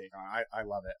take on it. I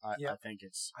love it. I think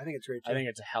it's great too. I think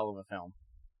it's a hell of a film.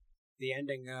 The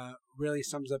ending really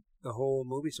sums up the whole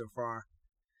movie so far.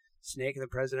 Snake and the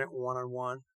president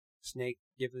one-on-one. Snake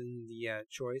given the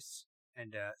choice,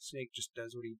 and Snake just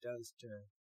does what he does to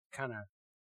kind of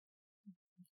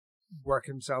work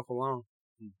himself alone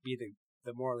and be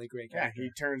the morally great character. Yeah,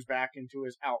 he turns back into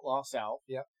his outlaw self.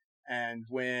 Yep. And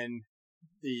when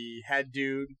the head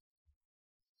dude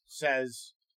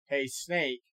says, "Hey,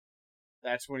 Snake,"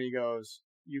 that's when he goes,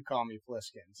 "You call me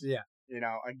Pliskins." Yeah. You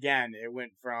know, again, it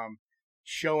went from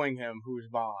showing him who's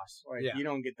boss. Like, you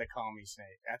don't get to call me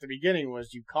Snake. At the beginning it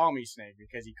was, "You call me Snake,"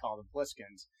 because he called him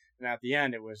Pliskins. And at the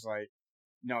end it was like,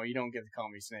 "No, you don't get to call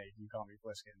me Snake. You call me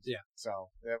Pliskins." Yeah.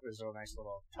 So that was a nice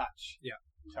little touch. Yeah.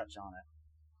 Touch on it.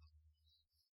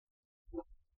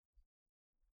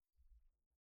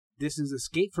 This is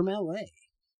Escape from L.A.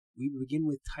 We begin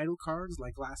with title cards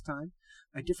like last time.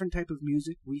 A different type of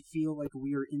music. We feel like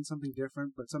we are in something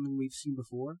different, but something we've seen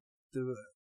before.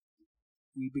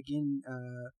 We begin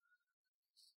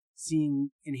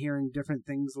seeing and hearing different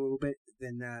things a little bit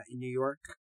than in New York.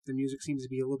 The music seems to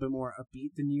be a little bit more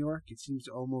upbeat than New York. It seems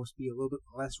to almost be a little bit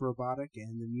less robotic,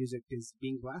 and the music is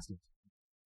being blasted.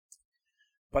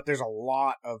 But there's a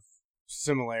lot of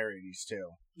similarities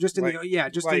too. Just in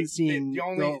in seeing the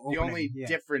only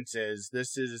difference is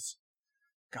this is,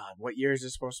 God, what year is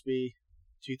this supposed to be?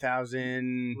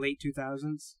 2000, late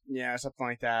 2000s. Yeah, something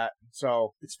like that.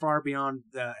 So it's far beyond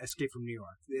the Escape from New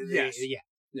York. Yes.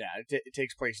 It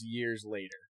takes place years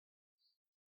later.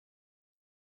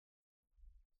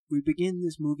 We begin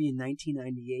this movie in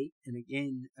 1998, and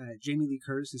again, Jamie Lee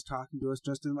Curtis is talking to us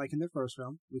just like in the first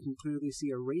film. We can clearly see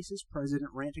a racist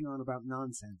president ranting on about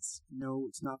nonsense. No,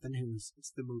 it's not the news, it's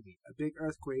the movie. A big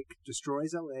earthquake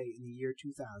destroys LA in the year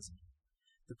 2000.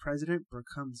 The president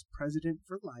becomes president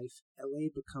for life. LA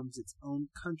becomes its own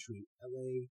country.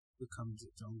 LA becomes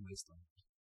its own wasteland.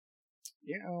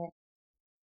 You know,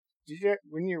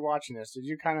 when you're watching this, did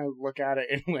you kind of look at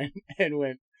it and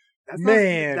went,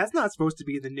 that's not supposed to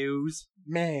be the news.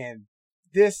 Man,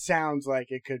 this sounds like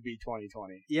it could be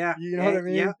 2020. Yeah. You know what I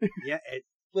mean? Yeah.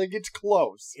 Like, it's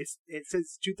close. It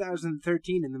says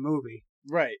 2013 in the movie.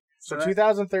 Right. So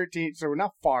 2013, so we're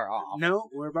not far off. No,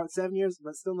 we're about 7 years,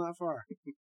 but still not far.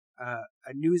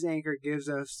 A news anchor gives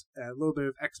us a little bit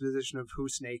of exposition of who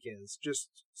Snake is, just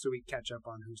so we catch up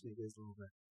on who Snake is a little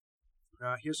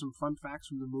bit. Here's some fun facts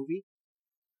from the movie.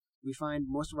 We find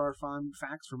most of our fun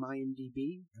facts from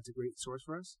IMDb. That's a great source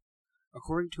for us.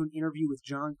 According to an interview with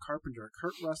John Carpenter,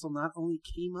 Kurt Russell not only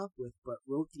came up with, but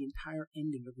wrote the entire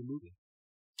ending of the movie.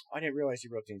 I didn't realize he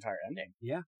wrote the entire ending.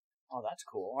 Yeah. Oh, that's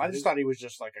cool. I just thought he was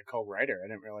just like a co-writer. I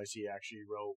didn't realize he actually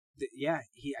wrote.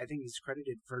 I think he's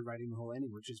credited for writing the whole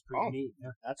ending, which is pretty neat.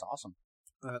 Yeah. That's awesome.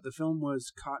 The film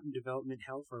was caught in development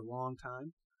hell for a long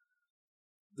time.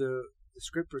 The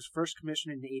script was first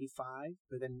commissioned in '85,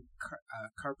 but then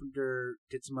Carpenter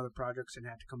did some other projects and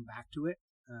had to come back to it.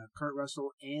 Kurt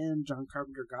Russell and John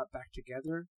Carpenter got back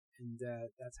together, and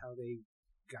that's how they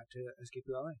got to Escape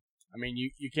to LA. I mean,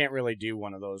 you can't really do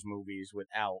one of those movies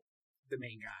without the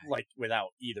main guy. Like, without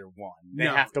either one. They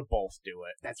have to both do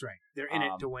it. That's right. They're in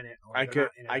it to win it. Or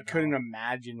I couldn't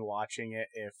imagine watching it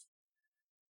if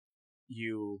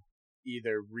you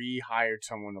either rehired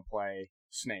someone to play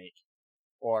Snake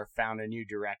or found a new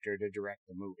director to direct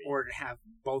the movie. Or to have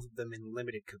both of them in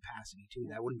limited capacity, too.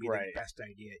 That wouldn't be the best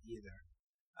idea either.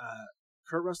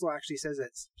 Kurt Russell actually says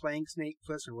that playing Snake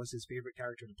Plissken was his favorite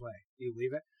character to play. Do you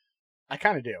believe it? I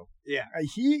kind of do. Yeah.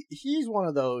 He's one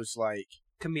of those, like...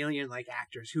 chameleon-like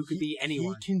actors who could be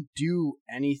anyone. He can do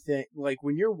anything. Like,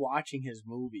 when you're watching his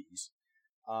movies,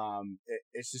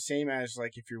 it's the same as,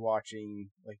 like, if you're watching,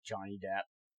 like, Johnny Depp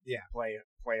play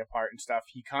a part and stuff.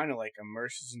 He kind of, like,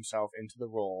 immerses himself into the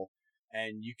role,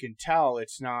 and you can tell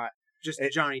it's not... just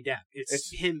Johnny Depp.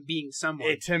 It's him being someone.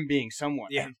 It's him being someone.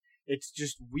 Yeah. And it's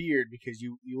just weird because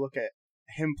you look at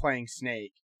him playing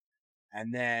Snake,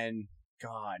 and then,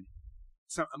 God...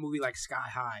 a movie like Sky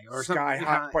High or Sky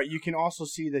High, but you can also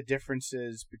see the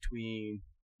differences between,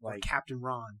 like, Captain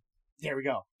Ron. There we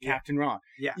go. Yeah. Captain Ron.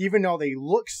 Yeah. Even though they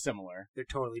look similar, They're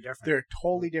totally different. they're a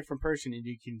totally different person, and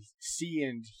you can see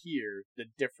and hear the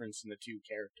difference in the two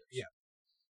characters. Yeah.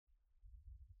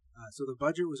 So the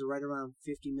budget was right around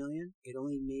 $50 million. It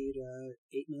only made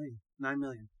 $9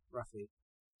 million roughly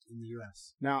in the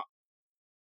U.S. Now,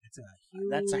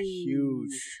 That's a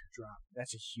huge drop.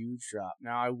 That's a huge drop.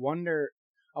 Now, I wonder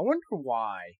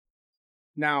why.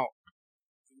 Now,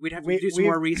 we'd have to do some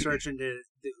more research into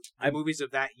the movies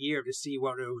of that year to see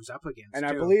what it was up against. And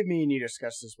I believe me and you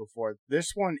discussed this before.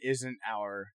 This one isn't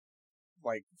our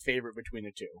favorite between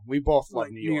the two. We both love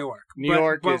New York. New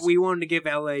York, but we wanted to give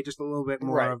LA just a little bit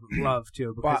more of love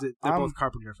too, because they're both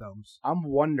Carpenter films. I'm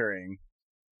wondering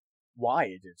why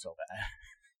it did so bad.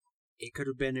 It could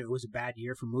have been it was a bad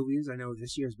year for movies. I know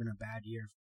this year's been a bad year,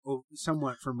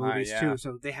 somewhat for movies too.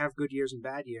 So they have good years and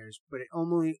bad years, but it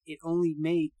only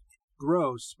made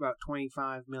gross about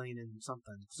 $25 million and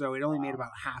something. So it only made about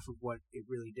half of what it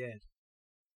really did.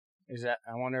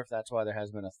 I wonder if that's why there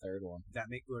has been a third one. That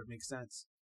would make sense.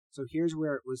 So here's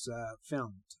where it was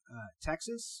filmed: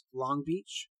 Texas, Long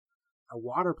Beach, a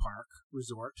water park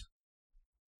resort,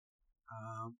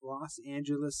 Los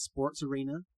Angeles Sports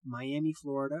Arena, Miami,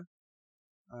 Florida,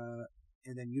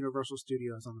 and then Universal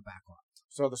Studios on the back lot.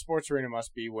 So the sports arena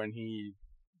must be when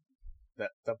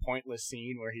the pointless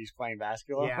scene where he's playing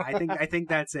basketball. Yeah, I think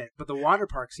that's it. But the water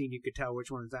park scene, you could tell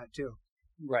which one is that too.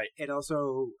 Right. It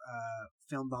also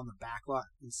filmed on the back lot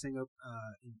in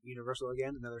in Universal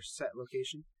again, another set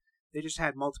location. They just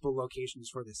had multiple locations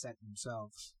for the set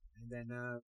themselves, and then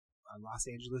a Los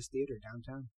Angeles theater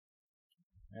downtown.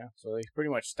 Yeah, so they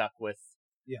pretty much stuck with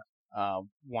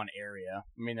one area.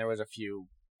 I mean, there was a few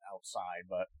outside,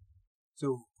 but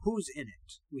so who's in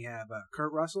it? We have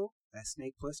Kurt Russell, that's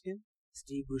Snake Plissken,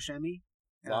 Steve Buscemi.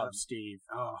 Love Steve.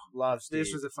 Oh, love Steve.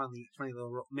 This was a funny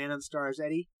little role. Man on the Stars,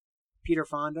 Eddie. Peter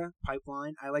Fonda,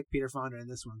 Pipeline. I like Peter Fonda in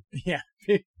this one. Yeah,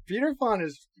 Peter Fonda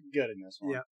is good in this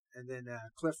one. Yeah, and then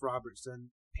Cliff Robertson,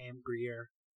 Pam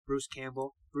Grier, Bruce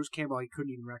Campbell. Bruce Campbell, I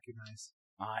couldn't even recognize.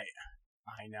 I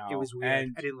know. It was weird.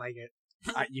 And I didn't like it.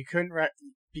 You couldn't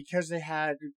because they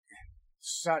had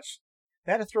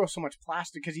to throw so much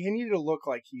plastic because he needed to look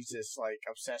like he's this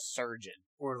obsessed surgeon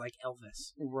or like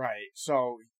Elvis. Right.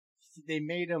 So they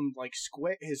made him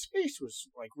square. His face was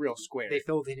real square. They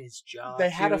filled in his jaw. They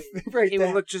had right. It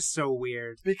would look just so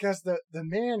weird because the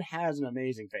man has an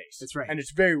amazing face. That's right, and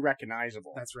it's very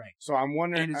recognizable. That's right. So I'm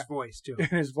wondering, and his voice too. And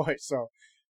his voice. So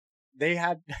they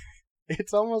had.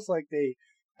 It's almost like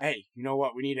hey, you know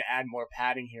what? We need to add more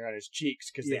padding here on his cheeks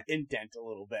because they indent a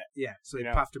little bit. Yeah, so they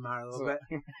puffed him out a little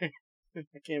bit.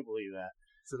 I can't believe that.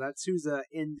 So that's who's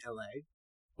in LA.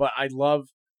 But I love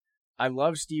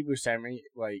Steve Buscemi.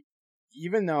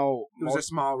 Even though it was a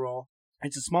small role,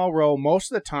 it's a small role.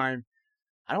 Most of the time,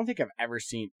 I don't think I've ever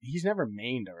seen. He's never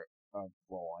mained a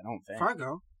role. I don't think.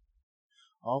 Fargo.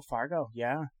 Oh, Fargo.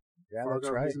 Yeah, Fargo,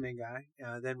 that's right. He's the main guy.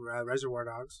 Then Reservoir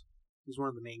Dogs. He's one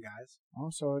of the main guys. Oh,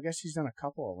 so I guess he's done a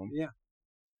couple of them. Yeah.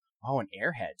 Oh, and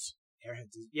Airheads.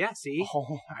 Yeah, see?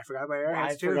 Oh, I forgot about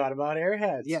Airheads, too. I forgot about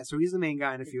Airheads. Yeah, so he's the main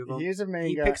guy in a few of them. He is a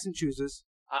main guy. He picks and chooses.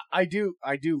 I do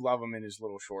love him in his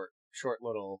little short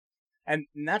little... And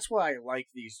that's why I like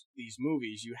these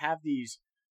movies. You have these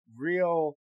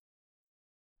real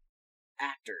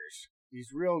actors.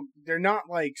 They're not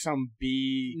like some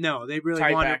B. No, they really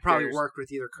want to probably work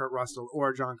with either Kurt Russell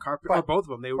or John Carpenter, or both of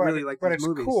them. They really like these movies.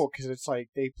 But it's cool because it's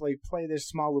they play this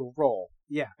small little role.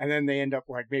 Yeah. And then they end up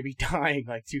maybe dying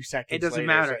 2 seconds later. It doesn't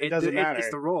matter. It doesn't matter.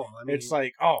 It's the role. I mean, it's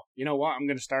you know what? I'm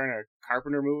going to star in a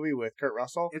Carpenter movie with Kurt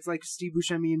Russell. It's like Steve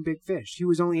Buscemi in Big Fish. He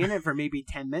was only in it for maybe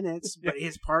 10 minutes, but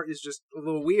his part is just a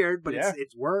little weird, but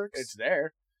it works. It's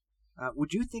there.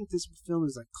 Would you think this film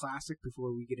is a classic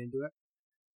before we get into it?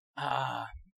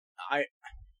 I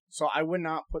would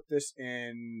not put this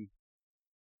in.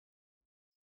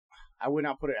 I would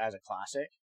not put it as a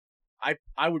classic.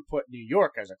 I would put New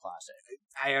York as a classic.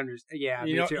 I understand. Yeah,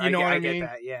 me too. You know what I get mean?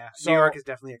 That. Yeah, So, New York is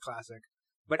definitely a classic,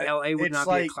 but LA would not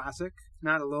be a classic.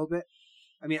 Not a little bit.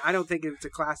 I mean, I don't think it's a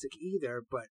classic either.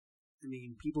 But I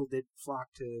mean, people did flock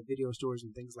to video stores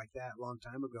and things like that a long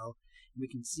time ago. And we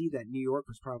can see that New York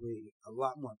was probably a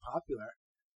lot more popular.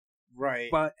 Right.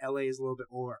 But LA is a little bit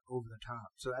over the top.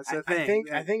 So that's the thing.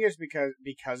 I think it's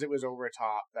because it was over the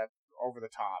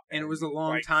top. And it was a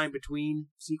long time between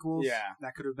sequels. Yeah.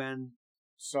 That could have been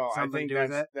I think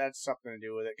that's something to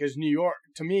do with it. Because New York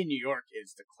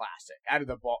is the classic out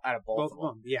of both of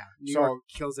them. Yeah. New York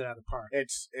kills it out of the park.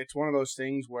 It's one of those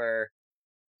things where,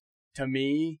 to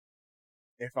me,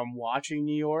 if I'm watching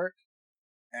New York,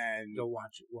 and you'll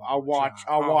watch it. I'll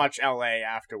watch LA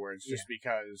afterwards just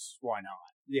because why not?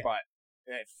 Yeah. But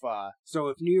So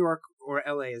if New York or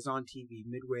LA is on TV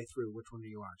midway through, which one do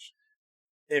you watch?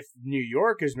 If New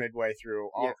York is midway through,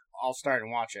 I'll start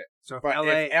and watch it. So if But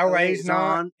LA, if LA's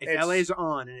not, on, if LA's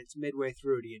on and it's midway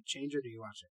through, do you change it or do you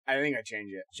watch it? I think I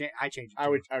change it. I change it. I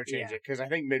would change it because I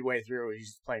think midway through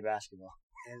he's playing basketball.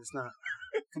 And it's not.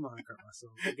 Come on, Kurt Russell.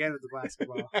 Again with the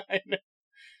basketball. I know.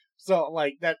 So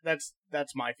like that's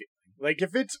my feeling. Like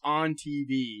if it's on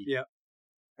TV, Yep.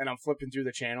 and I'm flipping through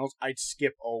the channels, I'd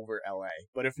skip over LA.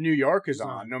 But if New York is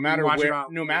on, no matter watch it where,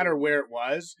 on- no matter where it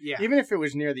was, Yeah. even if it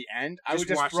was near the end, I would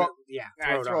just watch throw, it.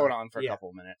 throw it on for a Yeah. couple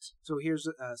of minutes. So here's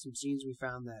some scenes we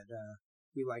found that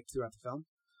we liked throughout the film.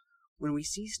 When we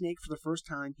see Snake for the first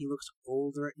time, he looks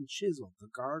older and chiseled. The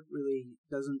guard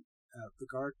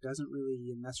doesn't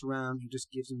really mess around. He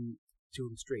just gives him to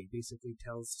him straight. Basically,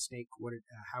 tells Snake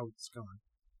how it's going.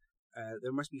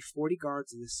 There must be 40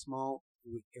 guards in this small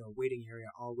waiting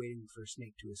area, all waiting for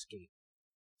Snake to escape.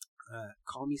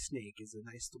 Call Me Snake is a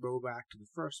nice throwback to the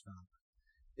first film.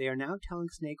 They are now telling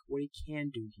Snake what he can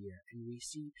do here, and we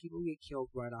see people get killed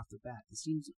right off the bat. The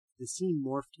scene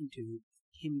morphed into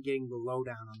him getting the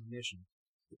lowdown on the mission.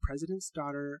 The president's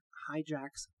daughter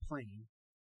hijacks a plane,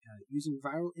 using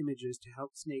viral images to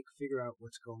help Snake figure out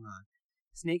what's going on.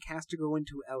 Snake has to go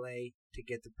into LA to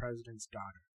get the president's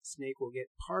daughter. Snake will get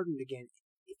pardoned again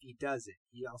if he does it.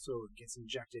 He also gets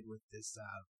injected with this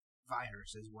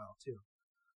virus as well, too.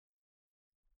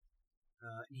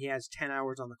 He has 10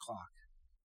 hours on the clock.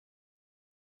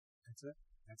 That's it.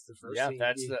 That's the first scene.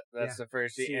 That's the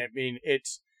first scene. I mean,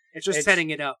 it's just setting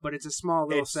it up, but it's a small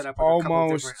little setup with a couple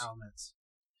different elements.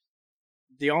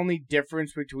 The only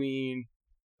difference between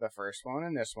the first one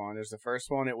and this one is the first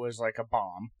one, it was like a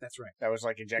bomb. That's right. That was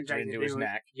like injected into his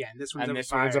neck. Yeah, and this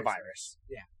one's a virus.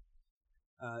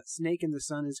 Yeah. Snake in the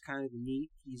Sun is kind of neat.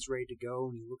 He's ready to go,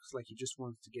 and he looks like he just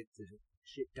wants to get the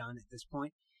shit done at this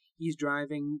point. He's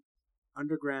driving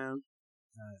underground,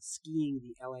 skiing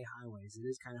the LA highways. It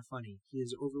is kind of funny. He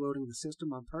is overloading the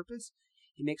system on purpose.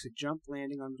 He makes a jump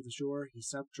landing onto the shore. He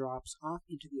sub-drops off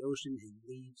into the ocean and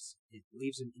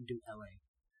leaves him into LA.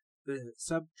 The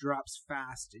sub drops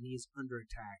fast and he's under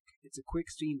attack. It's a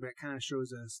quick scene, but it kind of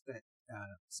shows us that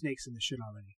Snake's in the shit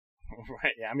already.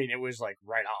 Right, yeah. I mean, it was like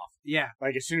right off. Yeah.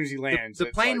 Like as soon as he lands. The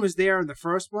plane was there in the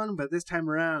first one, but this time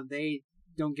around, they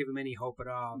don't give him any hope at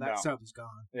all. That sub is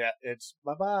gone. Yeah, it's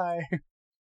bye-bye.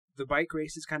 The bike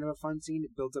race is kind of a fun scene.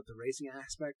 It builds up the racing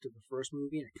aspect of the first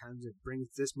movie, and it kind of brings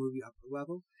this movie up a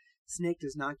level. Snake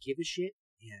does not give a shit.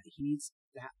 Yeah, he needs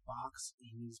that box.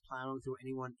 He needs plowing through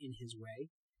anyone in his way.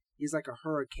 He's like a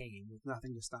hurricane with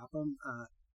nothing to stop him.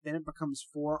 Then it becomes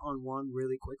 4-on-1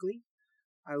 really quickly.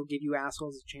 I will give you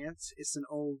assholes a chance. It's an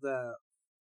old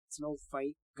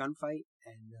gunfight,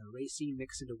 and race scene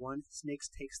mixed into one. Snakes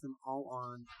takes them all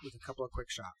on with a couple of quick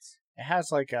shots. It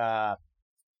has like a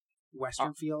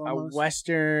Western feel almost. A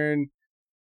Western,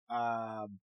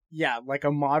 like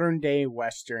a modern day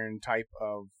Western type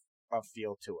of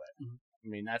feel to it. Mm-hmm. I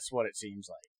mean, that's what it seems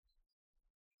like.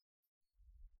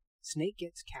 Snake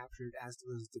gets captured, as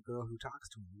does the girl who talks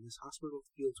to him. This hospital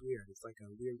feels weird. It's like a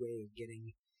weird way of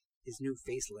getting his new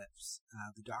facelifts.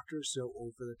 The doctor is so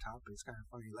over the top, it's kind of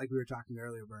funny. Like we were talking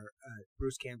earlier, where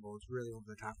Bruce Campbell is really over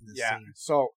the top in this scene. Yeah,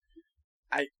 so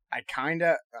I kind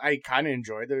of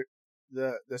enjoy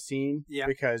the scene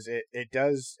because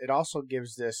it also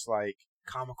gives this like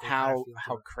comical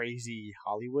how crazy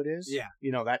Hollywood is. Yeah,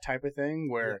 you know, that type of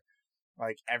thing where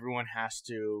like everyone has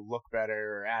to look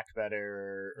better or act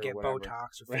better or get whatever. Botox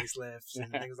or facelifts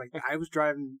and things like that. I was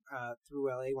driving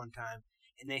through LA one time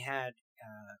and they had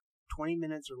 20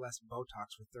 minutes or less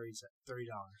Botox for $30.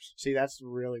 See, that's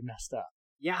really messed up.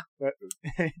 Yeah,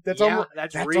 that's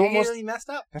really almost messed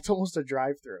up. That's almost a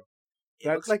drive-through. It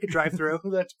looks like a drive-through.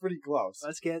 That's pretty close.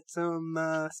 Let's get some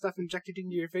stuff injected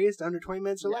into your face under 20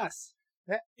 minutes or less.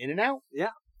 Yeah, in and out.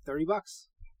 Yeah, $30.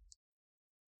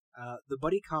 The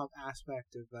buddy cop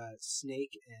aspect of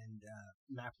Snake and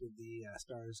Map with the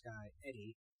Stars guy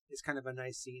Eddie is kind of a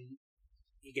nice scene.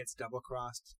 He gets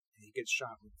double-crossed. And he gets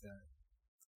shot with the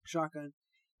shotgun.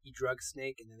 He drugs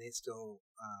Snake, and then they still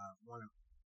want to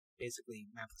basically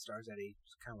Map with the Stars. Eddie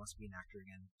just kind of wants to be an actor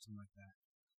again, something like that.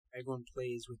 Everyone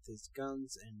plays with his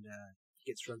guns, and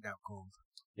he gets drugged out cold.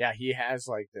 Yeah, he has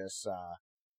like this,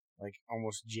 like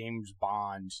almost James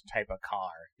Bond type of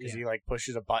car because he like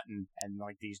pushes a button and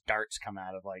like these darts come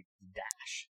out of like the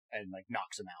dash and like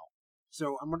knocks him out.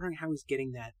 So I'm wondering how he's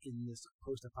getting that in this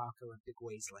post-apocalyptic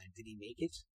wasteland. Did he make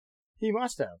it? He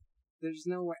must have. There's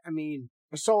no way. I mean,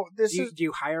 So this is Do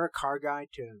you hire a car guy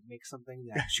to make something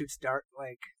that shoots dart?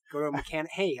 Like, go to a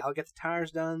mechanic. Hey, I'll get the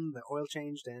tires done, the oil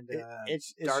changed, and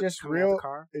it's dart just coming out of real. the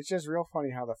car. It's just real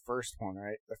funny how the first one,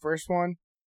 right? The first one,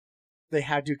 they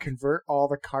had to convert all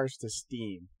the cars to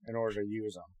steam in order to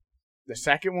use them. The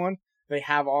second one, they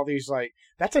have all these like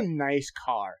that's a nice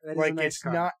car. That is like a nice it's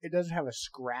car. not. It doesn't have a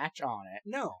scratch on it.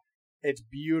 No, It's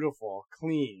beautiful,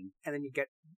 clean. and then you get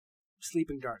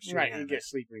sleeping darts. shooting Right, out you of get it.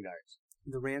 sleeping darts.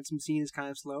 The ransom scene is kind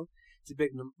of slow. It's a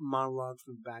big monologue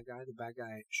from the bad guy. The bad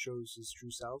guy shows his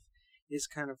true self. It's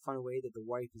kind of a fun way that the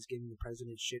wife is giving the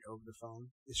president shit over the phone.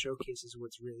 This showcases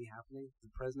what's really happening. The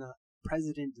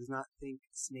president does not think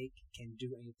Snake can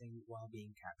do anything while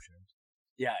being captured.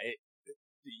 Yeah,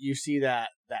 you see that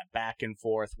back and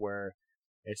forth where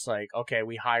it's like, okay,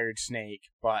 we hired Snake,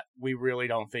 but we really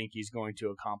don't think he's going to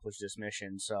accomplish this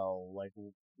mission. So, like,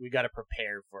 we got to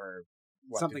prepare for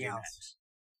Something to do else. next.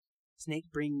 Snake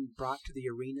being brought to the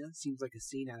arena seems like a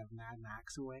scene out of Mad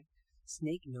Max in a way.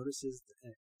 Snake notices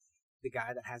the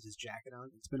guy that has his jacket on.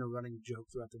 It's been a running joke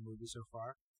throughout the movie so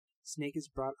far. Snake is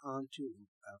brought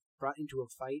into a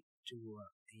fight to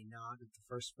a nod of the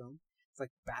first film. It's like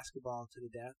basketball to the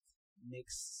death.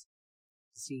 Makes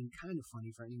the scene kind of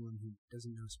funny for anyone who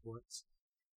doesn't know sports.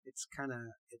 It's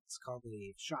called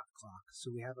a shot clock.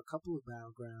 So we have a couple of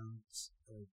battlegrounds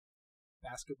of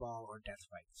basketball or death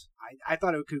fights. I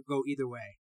thought it could go either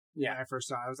way. Yeah. When I first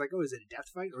saw it, I was like, oh, is it a death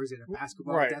fight or is it a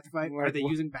basketball Right. death fight? Like, Are they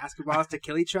using basketballs to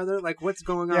kill each other? Like, what's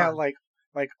going on? Yeah, like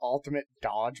ultimate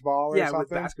dodgeball or something. with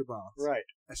basketballs. Right.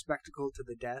 A spectacle to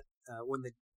the death. When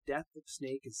the death of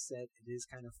Snake is said, it is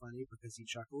kind of funny because he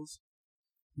chuckles.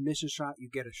 Miss a shot, you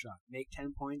get a shot. Make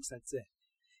 10 points, that's it.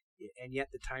 And yet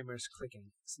the timer is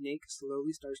clicking. Snake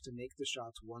slowly starts to make the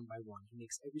shots one by one. He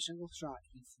makes every single shot.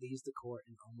 He flees the court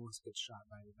and almost gets shot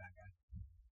by the bad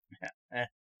guy.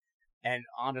 And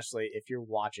honestly, if you're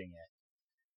watching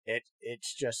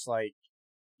it's just like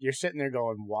you're sitting there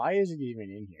going, why is it even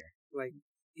in here? Like,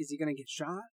 is he gonna get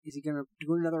shot? Is he gonna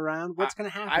do another round? What's gonna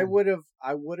happen? I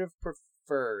would have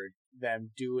preferred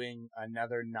them doing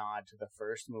another nod to the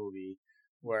first movie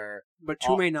where But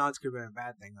too many nods could have been a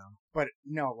bad thing, though. but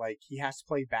no, like he has to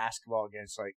play basketball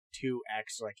against like two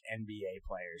NBA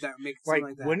players. That makes something Like,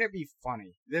 like that. wouldn't it be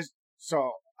funny?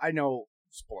 So I know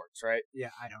sports, right?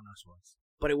 Yeah, I don't know sports.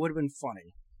 But it would have been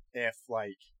funny if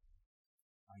like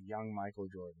a young Michael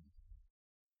Jordan.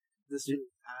 This, You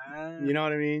know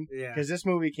what I mean? Yeah. Because this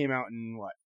movie came out in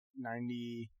what,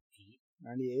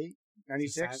 98?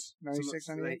 96? 96,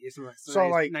 98? So,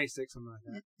 like, 96, something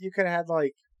like that. You could have had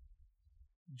like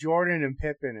Jordan and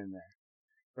Pippen in there,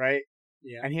 right?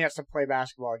 Yeah. And he has to play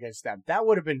basketball against them. That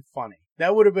would have been funny.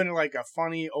 That would have been like a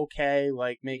funny, okay,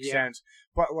 like makes sense.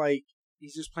 But like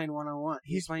He's just playing one-on-one.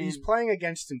 he's playing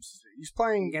against him. He's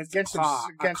playing against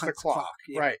the clock,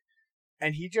 yeah. right?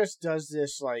 And he just does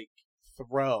this like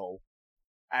throw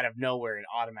out of nowhere and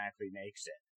automatically makes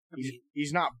it.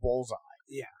 He's not bullseye.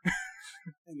 Yeah.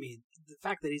 I mean, the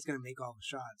fact that he's going to make all the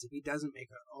shots, if he doesn't make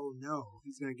it, oh no,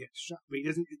 he's going to get shot. But he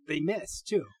doesn't, they miss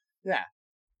too. Yeah.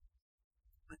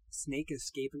 But Snake is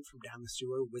escaping from down the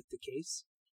sewer with the case.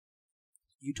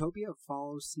 Utopia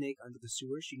follows Snake under the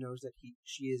sewer. She knows that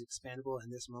she is expandable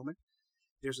in this moment.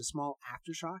 There's a small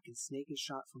aftershock, and Snake is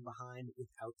shot from behind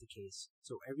without the case.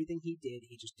 So everything he did,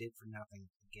 he just did for nothing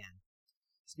again.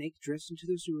 Snake drifts into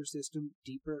the sewer system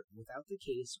deeper without the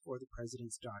case or the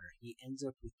president's daughter. He ends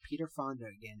up with Peter Fonda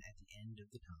again at the end of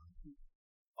the tunnel.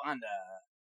 Fonda.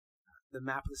 The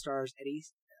map of the stars, Eddie,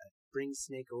 brings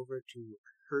Snake over to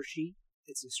Hershey.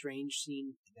 It's a strange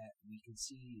scene that we can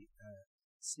see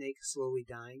Snake slowly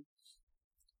dying.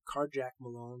 Carjack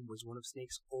Malone was one of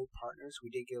Snake's old partners. We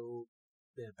did get a little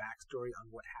bit of backstory on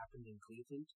what happened in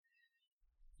Cleveland.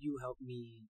 You help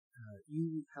me,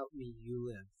 you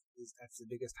live. That's the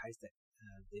biggest heist that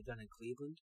they've done in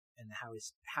Cleveland, and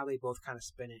how they both kind of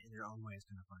spin it in their own way is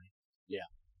kind of funny. Yeah.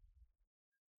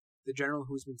 The general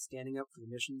who's been standing up for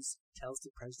the missions tells the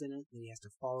president that he has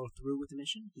to follow through with the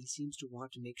mission. He seems to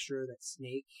want to make sure that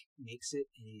Snake makes it,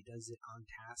 and he does it on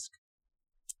task.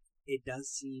 It does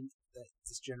seem that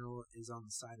this general is on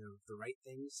the side of the right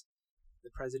things. The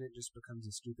president just becomes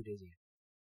a stupid idiot.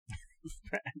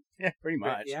 Yeah, pretty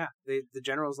much. Yeah, the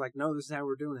general's like, no, this is how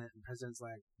we're doing it. And the president's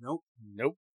like, nope.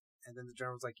 And then the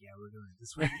general's like, yeah, we're doing it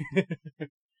this way.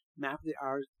 Map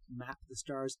of the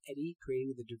stars, Eddie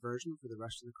creating the diversion for the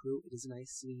rest of the crew. It is a nice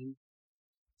scene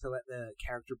to let the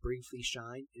character briefly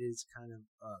shine. It is kind of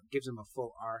gives him a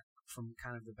full arc from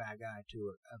kind of the bad guy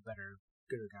to a better,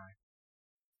 gooder guy.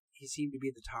 He seemed to be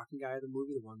the talking guy of the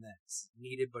movie, the one that's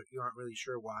needed, but you aren't really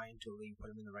sure why until you put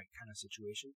him in the right kind of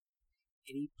situation.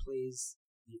 Eddie plays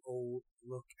the old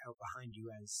look out behind you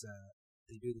as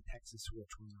they do the Texas switch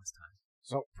one last time.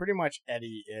 So pretty much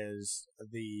Eddie is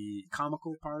the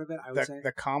comical part of it, I would say.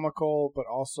 The comical, but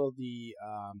also the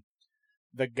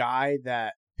guy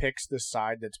that picks the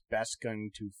side that's best going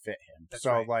to fit him. That's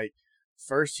so right. like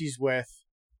first he's with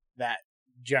that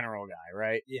general guy,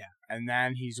 right? Yeah. And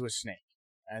then he's with Snake.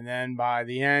 And then by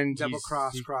the end double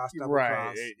cross, double right,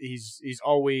 cross. He's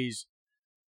always,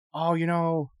 oh, you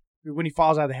know, when he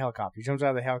falls out of the helicopter, he jumps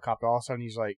out of the helicopter, all of a sudden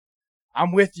he's like,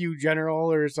 I'm with you,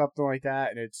 General, or something like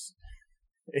that. And it's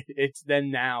then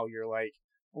now you're like,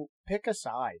 well, pick a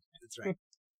side. That's right.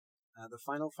 The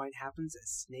final fight happens as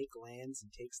Snake lands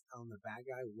and takes on the bad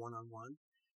guy one-on-one.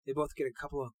 They both get a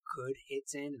couple of good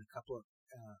hits in, and a couple of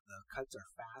the cuts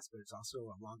are fast, but it's also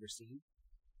a longer scene.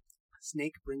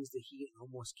 Snake brings the heat and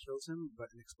almost kills him,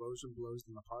 but an explosion blows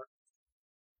them apart.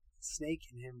 Snake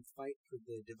and him fight for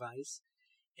the device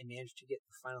and manage to get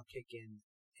the final kick in,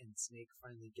 and Snake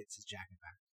finally gets his jacket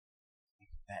back.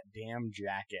 That damn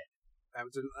jacket. That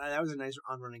was a nice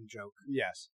on-running joke.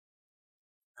 Yes.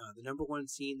 The number one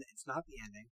scene, it's not the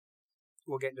ending.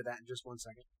 We'll get into that in just 1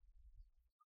 second.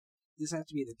 This has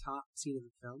to be the top scene of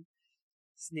the film.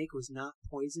 Snake was not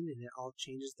poisoned, and it all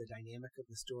changes the dynamic of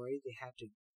the story. They had to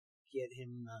get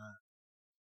him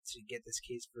to get this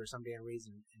case for some damn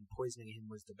reason, and poisoning him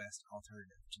was the best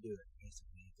alternative to do it,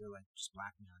 basically. They're like just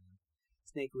blackmailing him.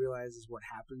 Snake realizes what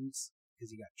happens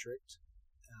because he got tricked.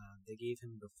 They gave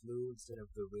him the flu instead of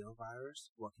the real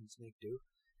virus. What can Snake do?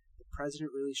 The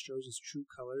president really shows his true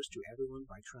colors to everyone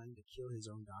by trying to kill his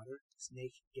own daughter.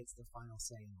 Snake gets the final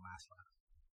say in the last laugh.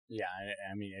 Yeah,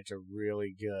 I mean, it's a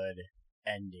really good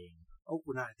ending. Oh,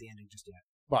 we're not at the ending just yet.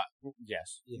 But,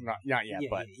 yes. Yeah. Not yet, Yeah,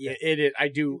 but yeah. It is. I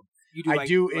do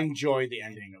enjoy the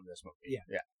ending. ending of this movie.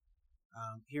 Yeah.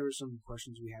 Here are some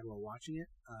questions we had while watching it.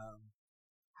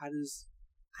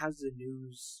 How's the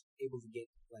news able to get,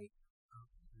 like,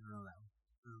 I don't know that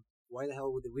one. Why the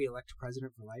hell would they re-elect a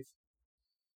president for life?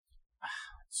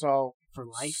 So, For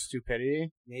life?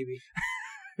 stupidity. Maybe.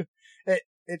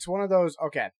 It's one of those.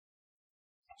 Okay,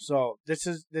 so this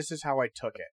is how I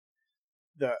took it.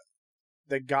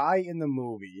 The guy in the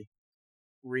movie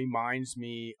reminds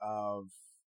me of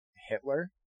Hitler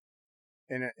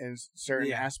in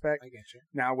certain aspect. I get you.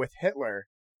 Now with Hitler,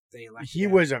 He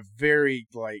was a very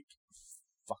like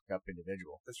fucked up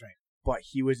individual. That's right. But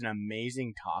he was an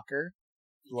amazing talker.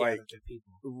 Like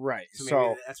people. Right.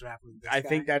 So that's what happened with this I guy.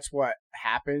 think that's what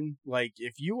happened. Like,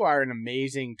 if you are an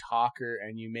amazing talker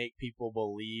and you make people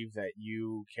believe that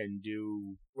you can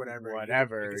do whatever,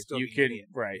 you can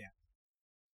right. Yeah.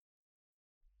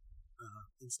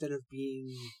 Instead of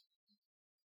being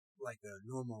like a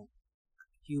normal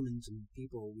humans and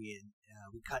people, we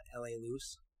cut LA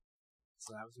loose.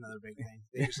 So that was another big thing.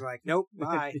 They're just like, nope,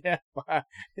 bye. Yeah, bye.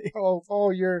 Oh,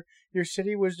 your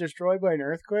city was destroyed by an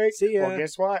earthquake? See ya. Well,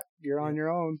 guess what? You're on your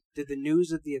own. Did the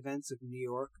news of the events of New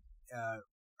York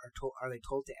are they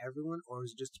told to everyone, or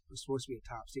is it just supposed to be a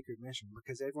top secret mission?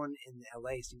 Because everyone in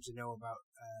LA seems to know about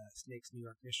Snake's New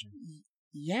York mission.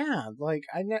 Yeah, like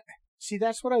see,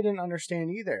 that's what I didn't understand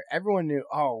either. Everyone knew.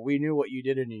 Oh, we knew what you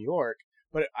did in New York,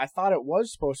 but I thought it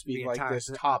was supposed to be like this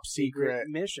top secret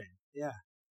mission. Yeah.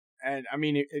 And I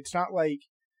mean, it's not like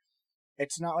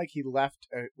he left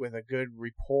with a good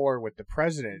rapport with the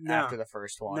president after the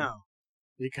first one. No.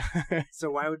 Because so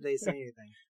why would they say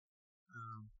anything?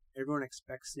 Everyone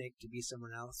expects Snake to be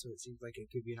someone else, so it seems like it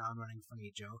could be an on-running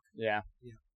funny joke. Yeah.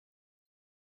 Yeah.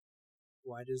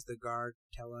 Why does the guard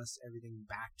tell us everything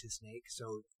back to Snake?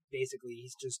 So basically,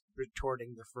 he's just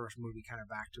retorting the first movie kind of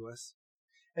back to us.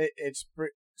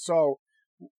 So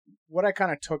what I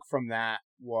kind of took from that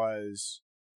was,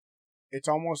 it's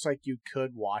almost like you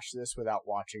could watch this without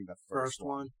watching the first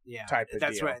one. Yeah, type of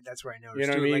that's deal. right. That's where I noticed. You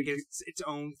know what I mean? Like it's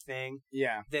own thing.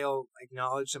 Yeah, they'll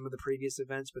acknowledge some of the previous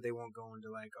events, but they won't go into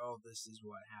like, oh, this is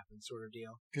what happened, sort of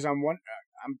deal. Because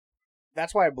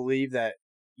that's why I believe that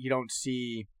you don't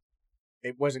see.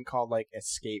 It wasn't called like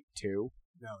Escape 2.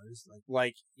 No, it was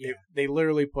like they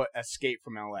literally put Escape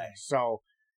from LA. Right. So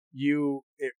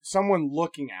someone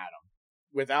looking at them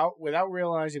without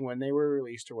realizing when they were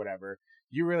released or whatever.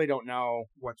 You really don't know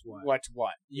what's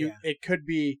what. It could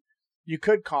be, you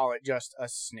could call it just a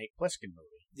Snake Plissken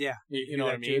movie. Yeah. You know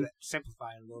what I mean?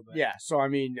 Simplify it a little bit. Yeah. So, I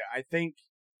mean, I think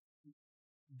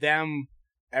them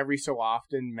every so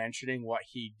often mentioning what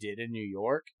he did in New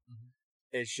York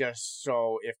is just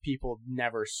so if people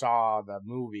never saw the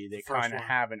movie, they kind of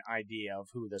have an idea of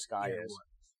who this guy is.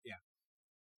 Yeah.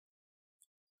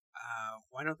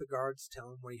 Why don't the guards tell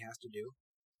him what he has to do?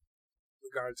 The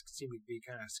guards seem to be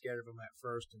kind of scared of him at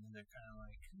first, and then they're kind of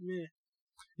like, meh.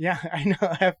 Yeah, I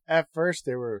know. At first,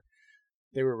 they were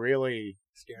they were really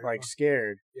Scared. like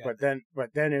scared. Yeah.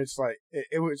 But then it's like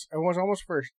it was almost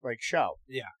for like show.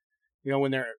 Yeah. You know,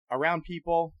 when they're around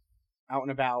people, out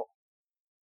and about.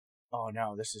 Oh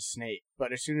no, this is Snake.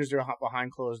 But as soon as they're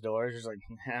behind closed doors, it's like,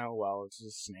 oh well, it's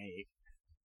just Snake.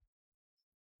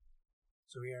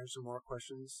 So here are some more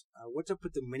questions. What's up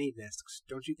with the mini discs?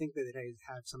 Don't you think that they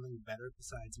have something better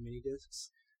besides mini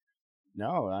discs?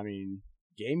 No, I mean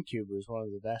GameCube was one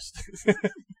of the best.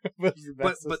 But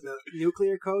the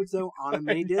nuclear codes though on a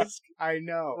mini disc, I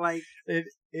know, like it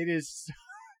is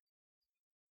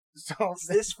so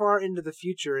this far into the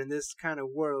future in this kind of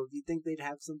world. Do you think they'd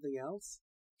have something else?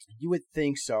 You would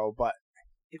think so, but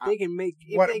if they can make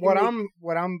I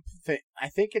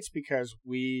think it's because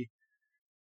we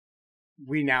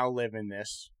now live in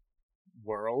this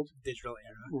world, digital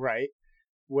era, right?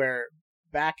 Where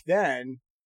back then,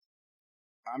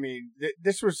 I mean,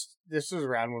 this was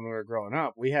around when we were growing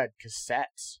up. We had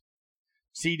cassettes.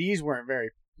 CDs weren't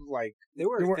very like they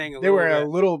were a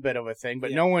little bit of a thing,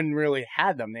 but no one really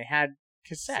had them. They had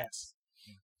cassettes.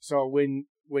 Yeah. So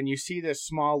when you see this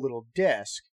small little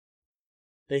disc,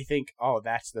 they think, oh,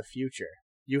 that's the future.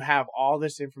 You have all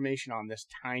this information on this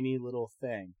tiny little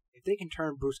thing. If they can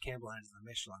turn Bruce Campbell into the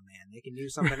Michelin Man, they can do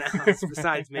something else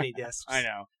besides mini discs. I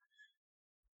know.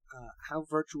 How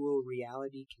virtual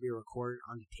reality can be recorded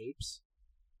onto tapes?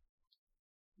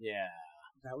 Yeah.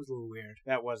 That was a little weird.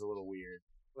 That was a little weird.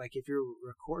 Like, if you're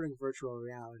recording virtual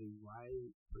reality, why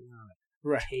put it on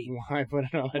a tape? Why put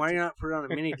it on Why not put it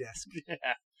on a mini disc?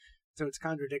 Yeah. So it's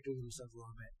contradicting themselves a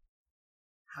little bit.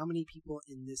 How many people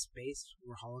in this space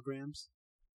were holograms?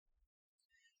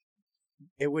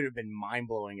 It would have been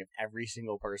mind-blowing if every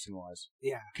single person was.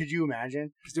 Yeah. Could you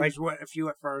imagine? Because there was, a few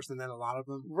at first and then a lot of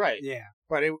them? Right. Yeah.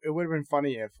 But it would have been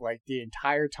funny if, like, the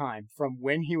entire time, from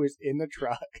when he was in the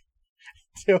truck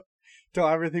till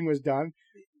everything was done,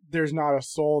 there's not a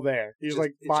soul there. He's,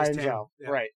 like, by himself. Yeah.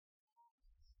 Right.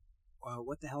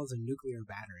 What the hell is a nuclear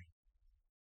battery?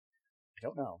 I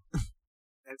don't know.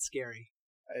 That's scary.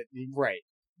 Right.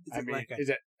 Is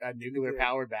it a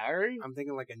nuclear-powered battery? I'm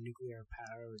thinking like a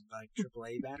nuclear-powered, like,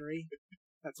 AAA battery.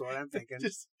 That's what I'm thinking.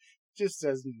 Just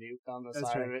says nuke on the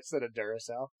side of it instead of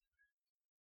Duracell.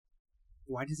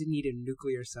 Why does it need a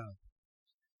nuclear sub?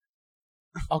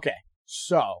 Okay,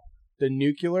 so the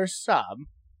nuclear sub,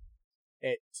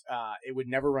 it would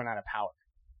never run out of power.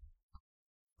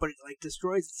 But it, like,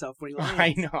 destroys itself when he lands.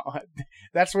 I know.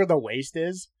 That's where the waste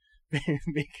is.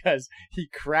 Because he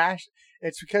crashed.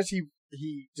 It's because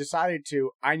he decided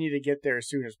I need to get there as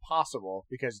soon as possible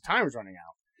because the time's running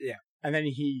out. Yeah. And then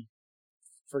he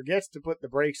forgets to put the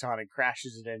brakes on and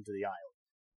crashes it into the island.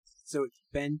 So it's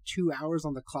been 2 hours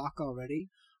on the clock already?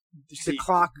 The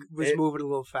clock was moving a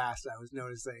little fast, I was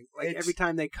noticing. Like, every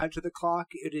time they cut to the clock,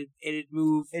 it'd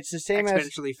move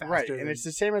exponentially faster. Right, and it's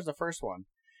the same as the first one.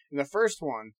 In the first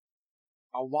one,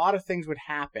 a lot of things would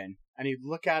happen, and he'd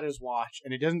look at his watch,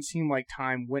 and it doesn't seem like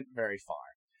time went very far.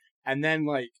 And then,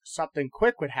 like, something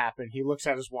quick would happen. He looks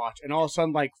at his watch, and all of a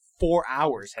sudden, like, 4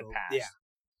 hours had passed. Yeah.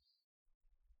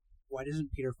 Why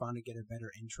doesn't Peter Fonda get a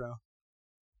better intro?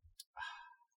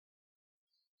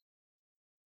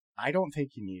 I don't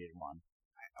think he needed one.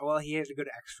 Well, he has a good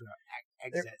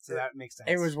exit, so that makes sense.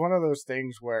 It was one of those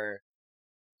things where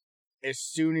as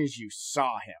soon as you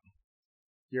saw him,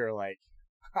 you're like,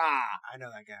 I know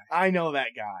that guy. I know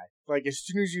that guy. Like, as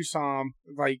soon as you saw him,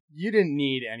 like, you didn't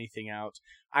need anything else.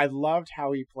 I loved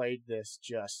how he played this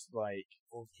just, like...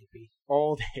 Old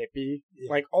hippie. Yeah.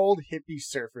 Like, old hippie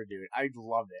surfer dude. I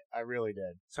loved it. I really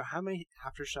did. So how many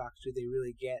aftershocks do they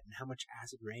really get, and how much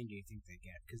acid rain do you think they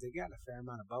get? Because they got a fair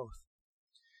amount of both.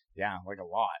 Yeah, like a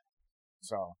lot.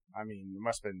 So, I mean, it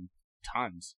must have been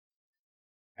tons.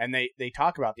 And they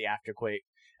talk about the afterquake.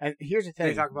 And here's the thing.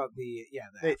 They talk about the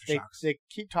aftershocks. They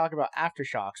keep talking about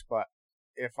aftershocks, but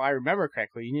if I remember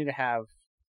correctly, you need to have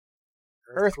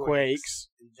earthquakes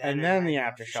and then the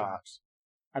aftershocks.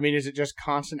 I mean, is it just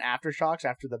constant aftershocks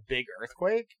after the big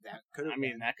earthquake? That could have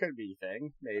been. That could be a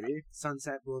thing, maybe.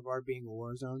 Sunset Boulevard being a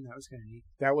war zone, that was kind of neat.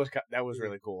 That was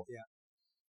really cool. Yeah.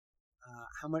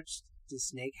 How much does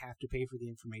Snake have to pay for the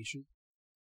information?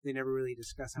 They never really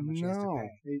discuss how much he has to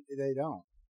pay. No, they don't.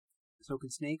 So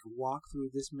can Snake walk through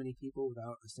this many people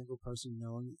without a single person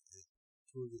knowing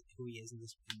who he is in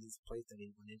this place that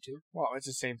he went into? Well, it's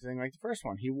the same thing like the first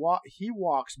one. He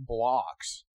walks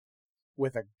blocks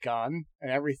with a gun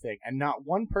and everything, and not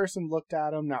one person looked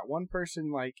at him. Not one person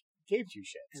like gave two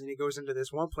shits. And then he goes into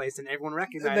this one place, and everyone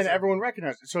recognizes. And then everyone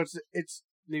recognizes it. So it's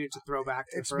maybe it's a throwback.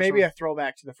 To it's maybe a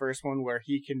throwback to the first one where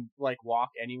he can like walk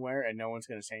anywhere and no one's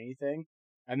gonna say anything.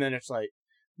 And then it's like,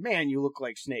 man, you look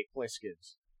like Snake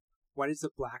Plissken's. Why does the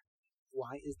black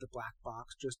why is the black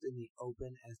box just in the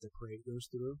open as the parade goes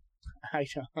through?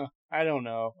 I don't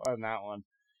know on that one.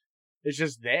 It's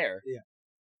just there. Yeah.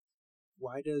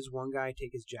 Why does one guy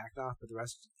take his jacket off, but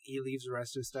he leaves the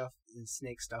rest of his stuff, and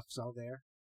Snake stuff's all there?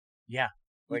 Yeah.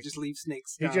 He just leaves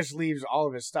Snake's stuff. He just leaves all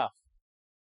of his stuff.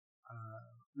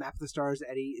 Map of the Stars,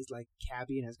 Eddie is like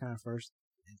Cabby and has kind of first.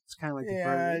 It's kind of like the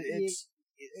bird.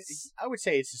 I would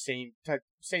say it's the same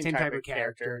type of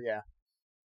character. Yeah.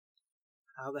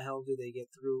 How the hell do they get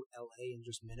through L.A. in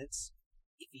just minutes?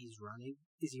 If he's running,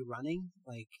 is he running?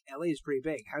 Like L.A. is pretty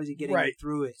big. How is he getting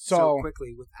through it so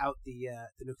quickly without the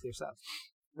nuclear subs?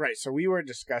 Right. So we were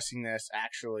discussing this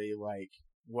actually. Like,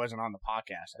 wasn't on the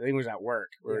podcast. I think it was at work.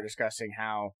 We were discussing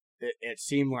how it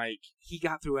seemed like he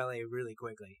got through L.A. really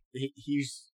quickly.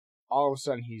 He's all of a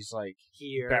sudden he's like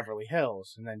here, Beverly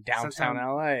Hills, and then downtown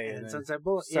L.A. and then Sunset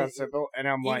Boulevard. And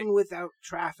I'm like, even without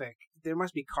traffic, there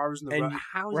must be cars in the road.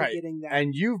 How is he getting that?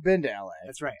 And you've been to L.A.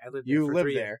 That's right. I lived there for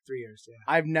 3 years. Yeah.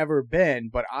 I've never been,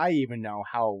 but I even know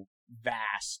how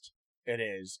vast it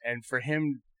is. And for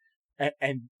him,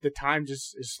 and the time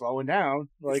just is slowing down.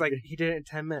 It's like he did it in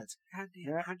 10 minutes. God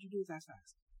damn, how'd you do it that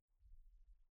fast?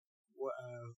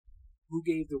 Who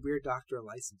gave the weird doctor a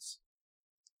license?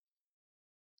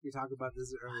 We talked about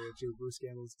this earlier too. Bruce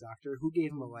Campbell's doctor. Who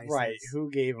gave him a license? Right. Who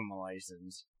gave him a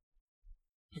license?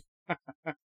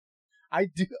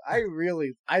 I'd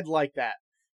like that.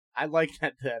 I like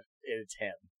that it's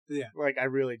him. Yeah. Like, I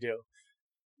really do.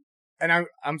 And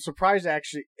I'm surprised,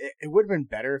 actually. It would have been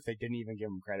better if they didn't even give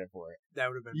him credit for it. That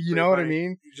would have been You know funny. what I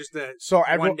mean? Just a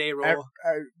one-day role.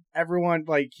 Everyone,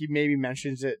 like, he maybe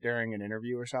mentions it during an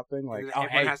interview or something. Like,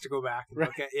 everyone has to go back and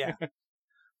look at yeah.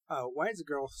 Why is the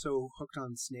girl so hooked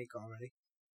on Snake already?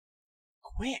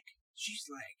 Quick. She's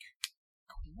like...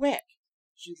 Quick.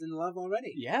 She's in love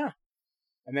already. Yeah.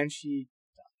 And then she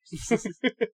dies.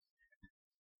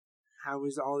 How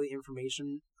is all the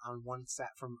information on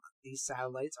from these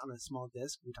satellites on a small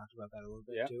disk? We talked about that a little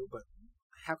bit too, but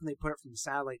how can they put it from the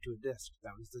satellite to a disk?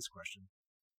 That was this question.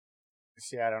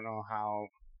 See, I don't know how.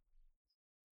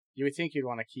 You would think you'd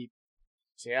want to keep.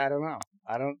 See, I don't know.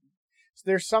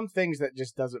 There's some things that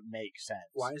just doesn't make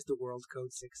sense. Why is the world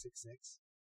code 666?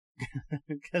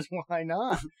 Because why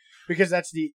not? Because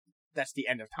that's the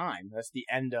end of time. That's the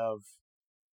end of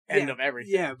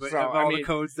everything. Yeah, but the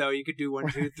codes though, you could do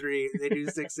 1, 2, 3. They do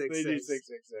 666. They do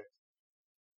 666.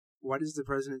 Why does the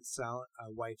president's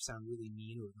wife sound really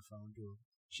mean over the phone to him?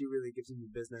 She really gives him the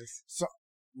business. So,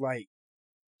 like,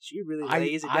 she really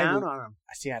lays it down on him.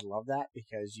 See, I love that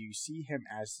because you see him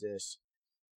as this.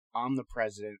 I'm the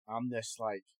president. I'm this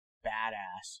like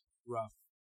badass, rough.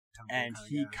 And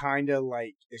he kind of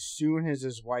like, as soon as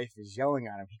his wife is yelling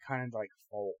at him, he kind of like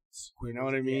folds. You know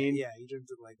what I mean? Yeah, he turns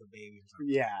into like a baby or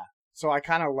something. Yeah. So I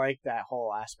kind of like that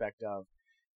whole aspect of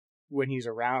when he's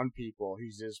around people,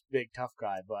 he's this big tough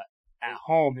guy, but at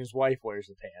home, his wife wears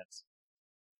the pants.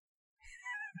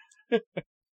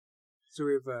 So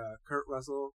we have Kurt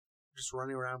Russell just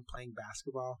running around playing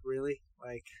basketball. Really?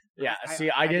 Like? Yeah.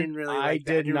 I didn't really. I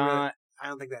did not. I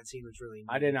don't think that scene was really neat.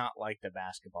 I did not like the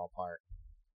basketball part.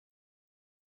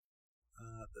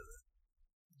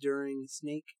 During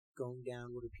Snake going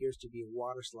down what appears to be a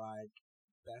water slide,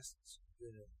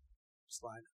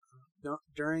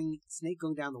 during Snake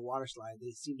going down the water slide,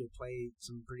 they seem to play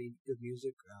some pretty good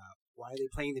music. Why are they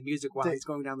playing the music while he's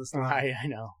going down the slide? I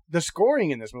know. The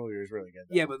scoring in this movie was really good,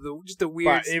 though. Yeah, but just the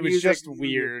weird. But it was just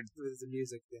weird. With the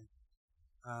music thing.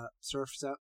 Surf's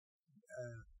Up,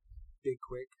 Big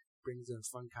Quick brings a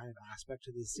fun kind of aspect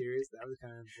to this series. That was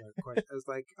kind of a question. I was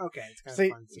like, okay, it's kind of a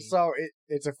fun scene. So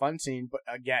it's a fun scene, but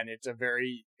again, it's a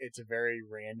very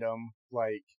random,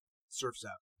 like, Surf's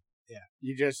Up. Yeah.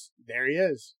 There he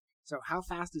is. So how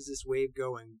fast is this wave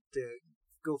going to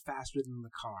go faster than the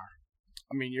car?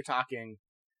 I mean, you're talking...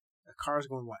 The car's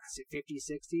going, what, 50,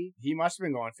 60? He must have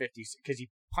been going 50, because he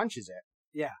punches it.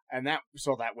 Yeah. And that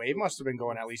wave must have been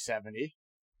going at least 70.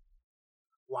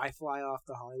 Why fly off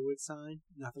the Hollywood sign?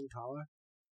 Nothing taller?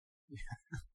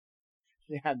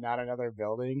 Yeah, not another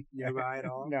building nearby at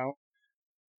all? No.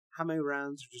 How many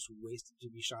rounds are just wasted to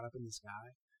be shot up in the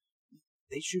sky?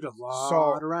 They shoot a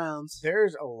lot of rounds.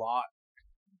 There's a lot.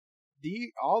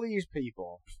 All these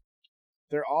people,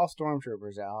 they're all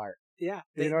stormtroopers at heart. Yeah.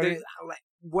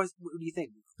 What do you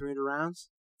think? 300 rounds?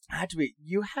 Had to be.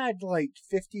 You had like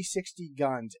 50, 60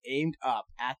 guns aimed up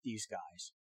at these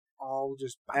guys. All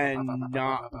just... And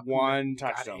not one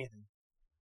touchdown.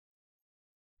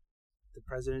 The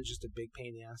president's just a big pain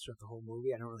in the ass throughout the whole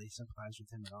movie. I don't really sympathize with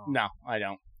him at all. No, I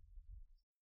don't.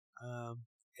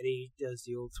 Eddie does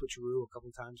the old switcheroo a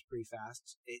couple times pretty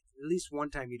fast. At least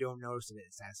one time you don't notice it.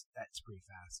 That's pretty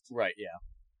fast. Right, yeah.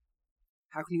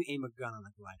 How can you aim a gun on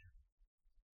a glider?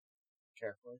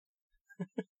 Carefully.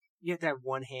 You have to have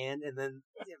one hand, and then,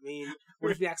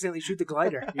 what if you accidentally shoot the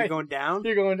glider? You're going down?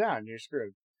 You're going down. You're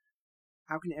screwed.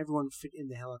 How can everyone fit in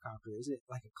the helicopter? Is it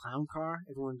like a clown car?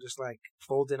 Everyone just like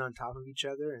folds in on top of each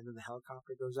other, and then the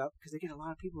helicopter goes up? Because they get a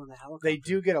lot of people in the helicopter. They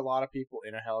do get a lot of people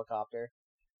in a helicopter.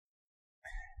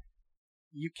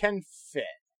 You can fit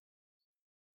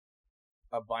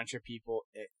a bunch of people.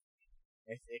 It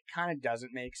kind of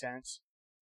doesn't make sense.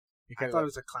 I thought it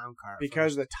was a clown car.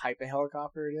 Because the type of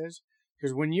helicopter it is.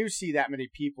 Because when you see that many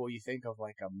people, you think of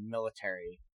like a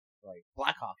military, like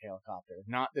Black Hawk helicopter,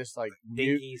 not this like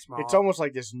dingy, small. It's almost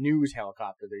like this news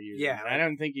helicopter they're using. Yeah, I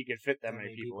don't think you could fit that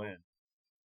many people in.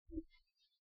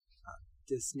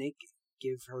 Does Snake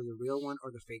give her the real one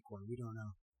or the fake one? We don't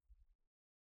know.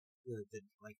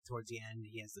 Like towards the end,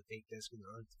 he has the fake disc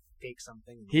or fake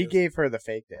something. He gave her the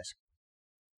fake disc.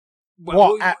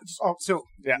 Well,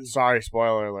 sorry,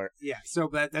 spoiler alert. Yeah, so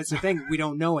that's the thing. We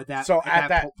don't know at that. So at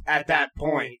that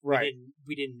point, right?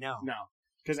 We didn't know. No,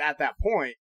 because at that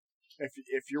point,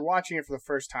 if you're watching it for the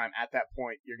first time, at that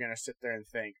point, you're gonna sit there and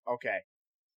think, okay,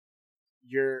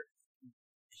 you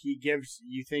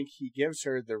think he gives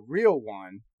her the real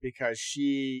one because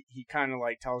he kind of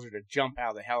like tells her to jump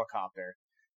out of the helicopter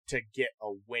to get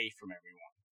away from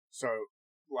everyone. So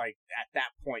like at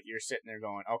that point, you're sitting there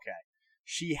going, okay.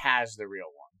 She has the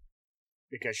real one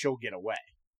because she'll get away.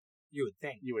 You would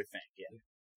think. Yeah.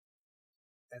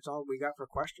 That's all we got for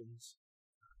questions.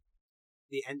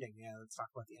 The ending. Yeah, let's talk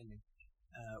about the ending.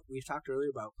 We've talked earlier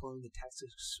about pulling the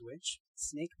Texas switch.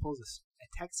 Snake pulls a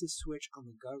Texas switch on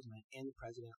the government and the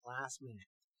president last minute,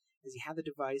 as he had the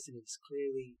device and it's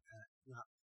clearly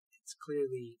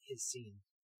his scene.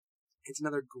 It's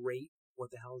another great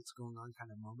what the hell is going on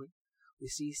kind of moment. We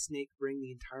see Snake bring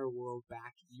the entire world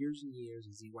back years and years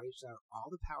as he wipes out all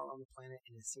the power on the planet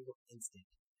in a single instant.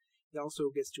 He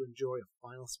also gets to enjoy a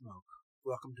final smoke.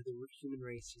 Welcome to the human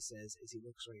race, he says as he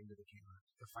looks right into the camera.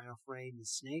 The final frame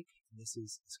is Snake, and this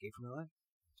is Escape from LA.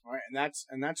 All right, and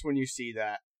that's when you see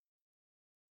that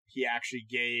he actually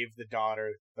gave the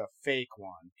daughter the fake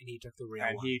one, and he took the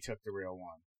real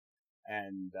one.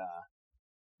 And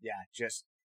just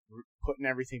putting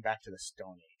everything back to the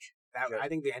Stone Age. I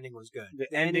think the ending was good. The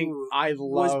ending I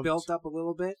loved. Was built up a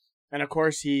little bit. And of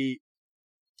course he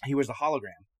was the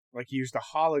hologram. Like he used the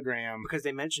hologram. Because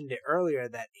they mentioned it earlier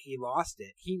that he lost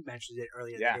it. He mentioned it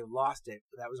earlier that he lost it.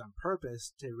 But that was on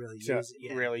purpose to really use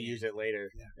it. Use it later.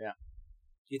 Yeah.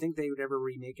 Do you think they would ever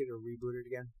remake it or reboot it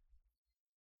again?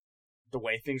 The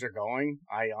way things are going,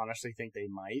 I honestly think they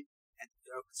might.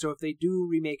 So if they do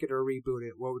remake it or reboot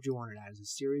it, what would you want it as? A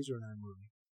series or another movie?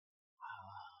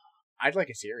 I'd like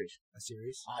a series. A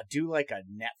series? Do like a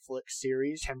Netflix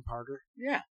series. 10-parter?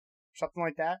 Yeah. Something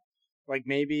like that. Like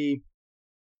maybe...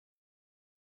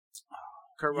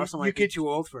 Kurt Russell might be too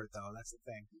old for it, though. That's the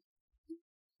thing.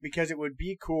 Because it would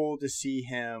be cool to see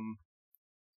him...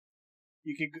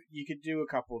 You could do a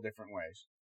couple of different ways.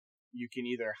 You can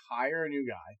either hire a new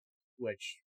guy,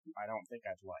 which I don't think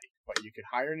I'd like, but you could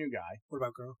hire a new guy. What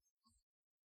about girl?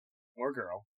 Or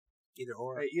girl. Either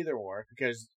or. Either or,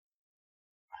 because...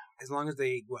 As long as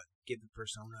they, give the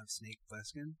persona of Snake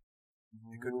Plissken,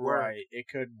 it could work. Right, it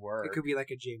could work. It could be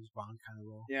like a James Bond kind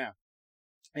of role. Yeah.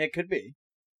 It could be.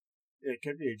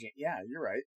 Yeah, you're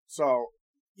right. So,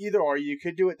 either or, you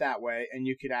could do it that way, and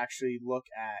you could actually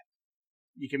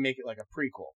you can make it like a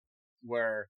prequel,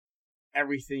 where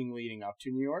everything leading up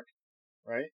to New York,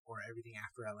 right? Or everything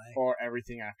after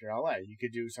LA. You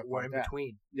could do something or like in that.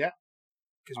 Between. Yeah.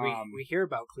 Because we hear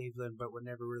about Cleveland, but we're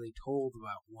never really told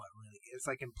about what really. It's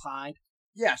like implied.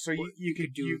 Yeah, so you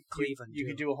could do Cleveland. You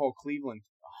could do a whole Cleveland.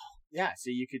 Oh, yeah, so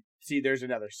you could see there's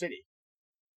another city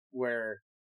where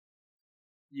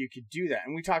you could do that,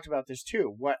 and we talked about this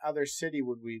too. What other city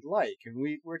would we like? And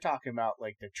we're talking about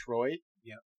like Detroit.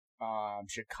 Yep.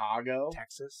 Chicago,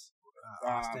 Texas,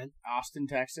 Austin,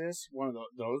 Texas. One of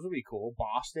those would be cool.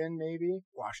 Boston, maybe.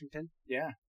 Washington.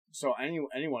 Yeah. So any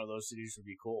one of those cities would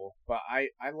be cool. But I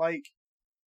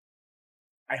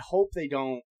hope they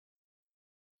don't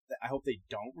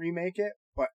remake it,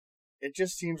 but it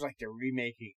just seems like they're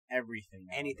remaking everything.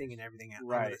 Anything and everything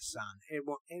under the sun. It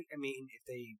won't. I mean, if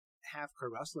they have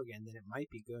Kurt Russell again, then it might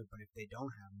be good. But if they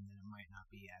don't have him, then it might not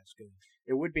be as good.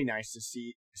 It would be nice to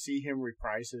see him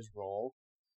reprise his role,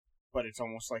 but it's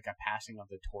almost like a passing of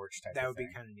the torch type. That would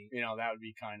be kind of neat. That would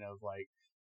be kind of like.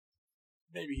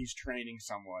 Maybe he's training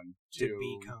someone to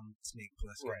become Snake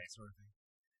Plissken, sort of thing.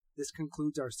 This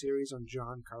concludes our series on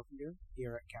John Carpenter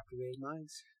here at Captivated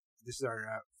Minds. This is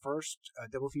our first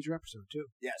double feature episode, too.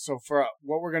 Yeah, so for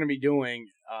what we're going to be doing,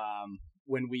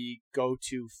 when we go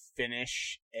to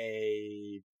finish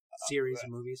a series of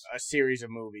movies.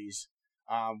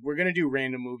 We're going to do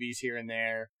random movies here and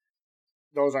there.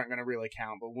 Those aren't going to really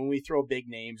count. But when we throw big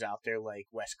names out there like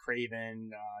Wes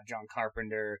Craven, John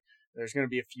Carpenter, there's going to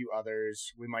be a few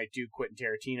others. We might do Quentin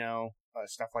Tarantino,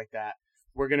 stuff like that.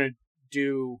 We're going to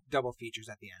do double features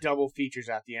at the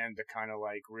end to kind of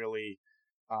like really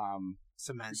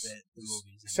cement the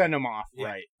movies. Send them off, yeah.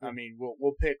 right. Yeah. I mean,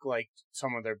 we'll pick like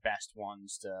some of their best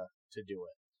ones to do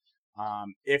it.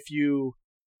 If you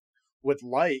would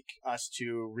like us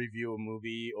to review a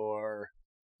movie or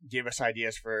give us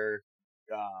ideas for,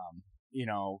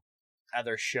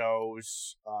 other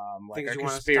shows, like our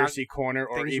Conspiracy Corner,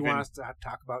 or things even you want us to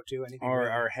talk about too, anything, or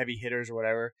really. our heavy hitters or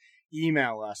whatever,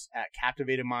 email us at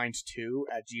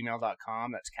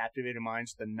captivatedminds2@gmail.com. That's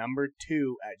captivatedminds, the number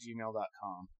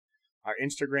 2@gmail.com. Our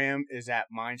Instagram is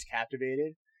at Minds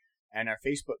Captivated, and our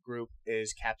Facebook group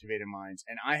is Captivated Minds.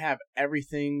 And I have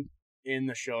everything in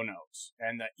the show notes.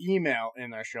 And the email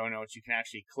in our show notes, you can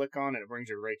actually click on it. It brings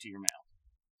it right to your mail.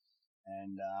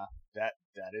 And that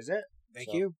is it.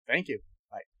 Thank you. Thank you.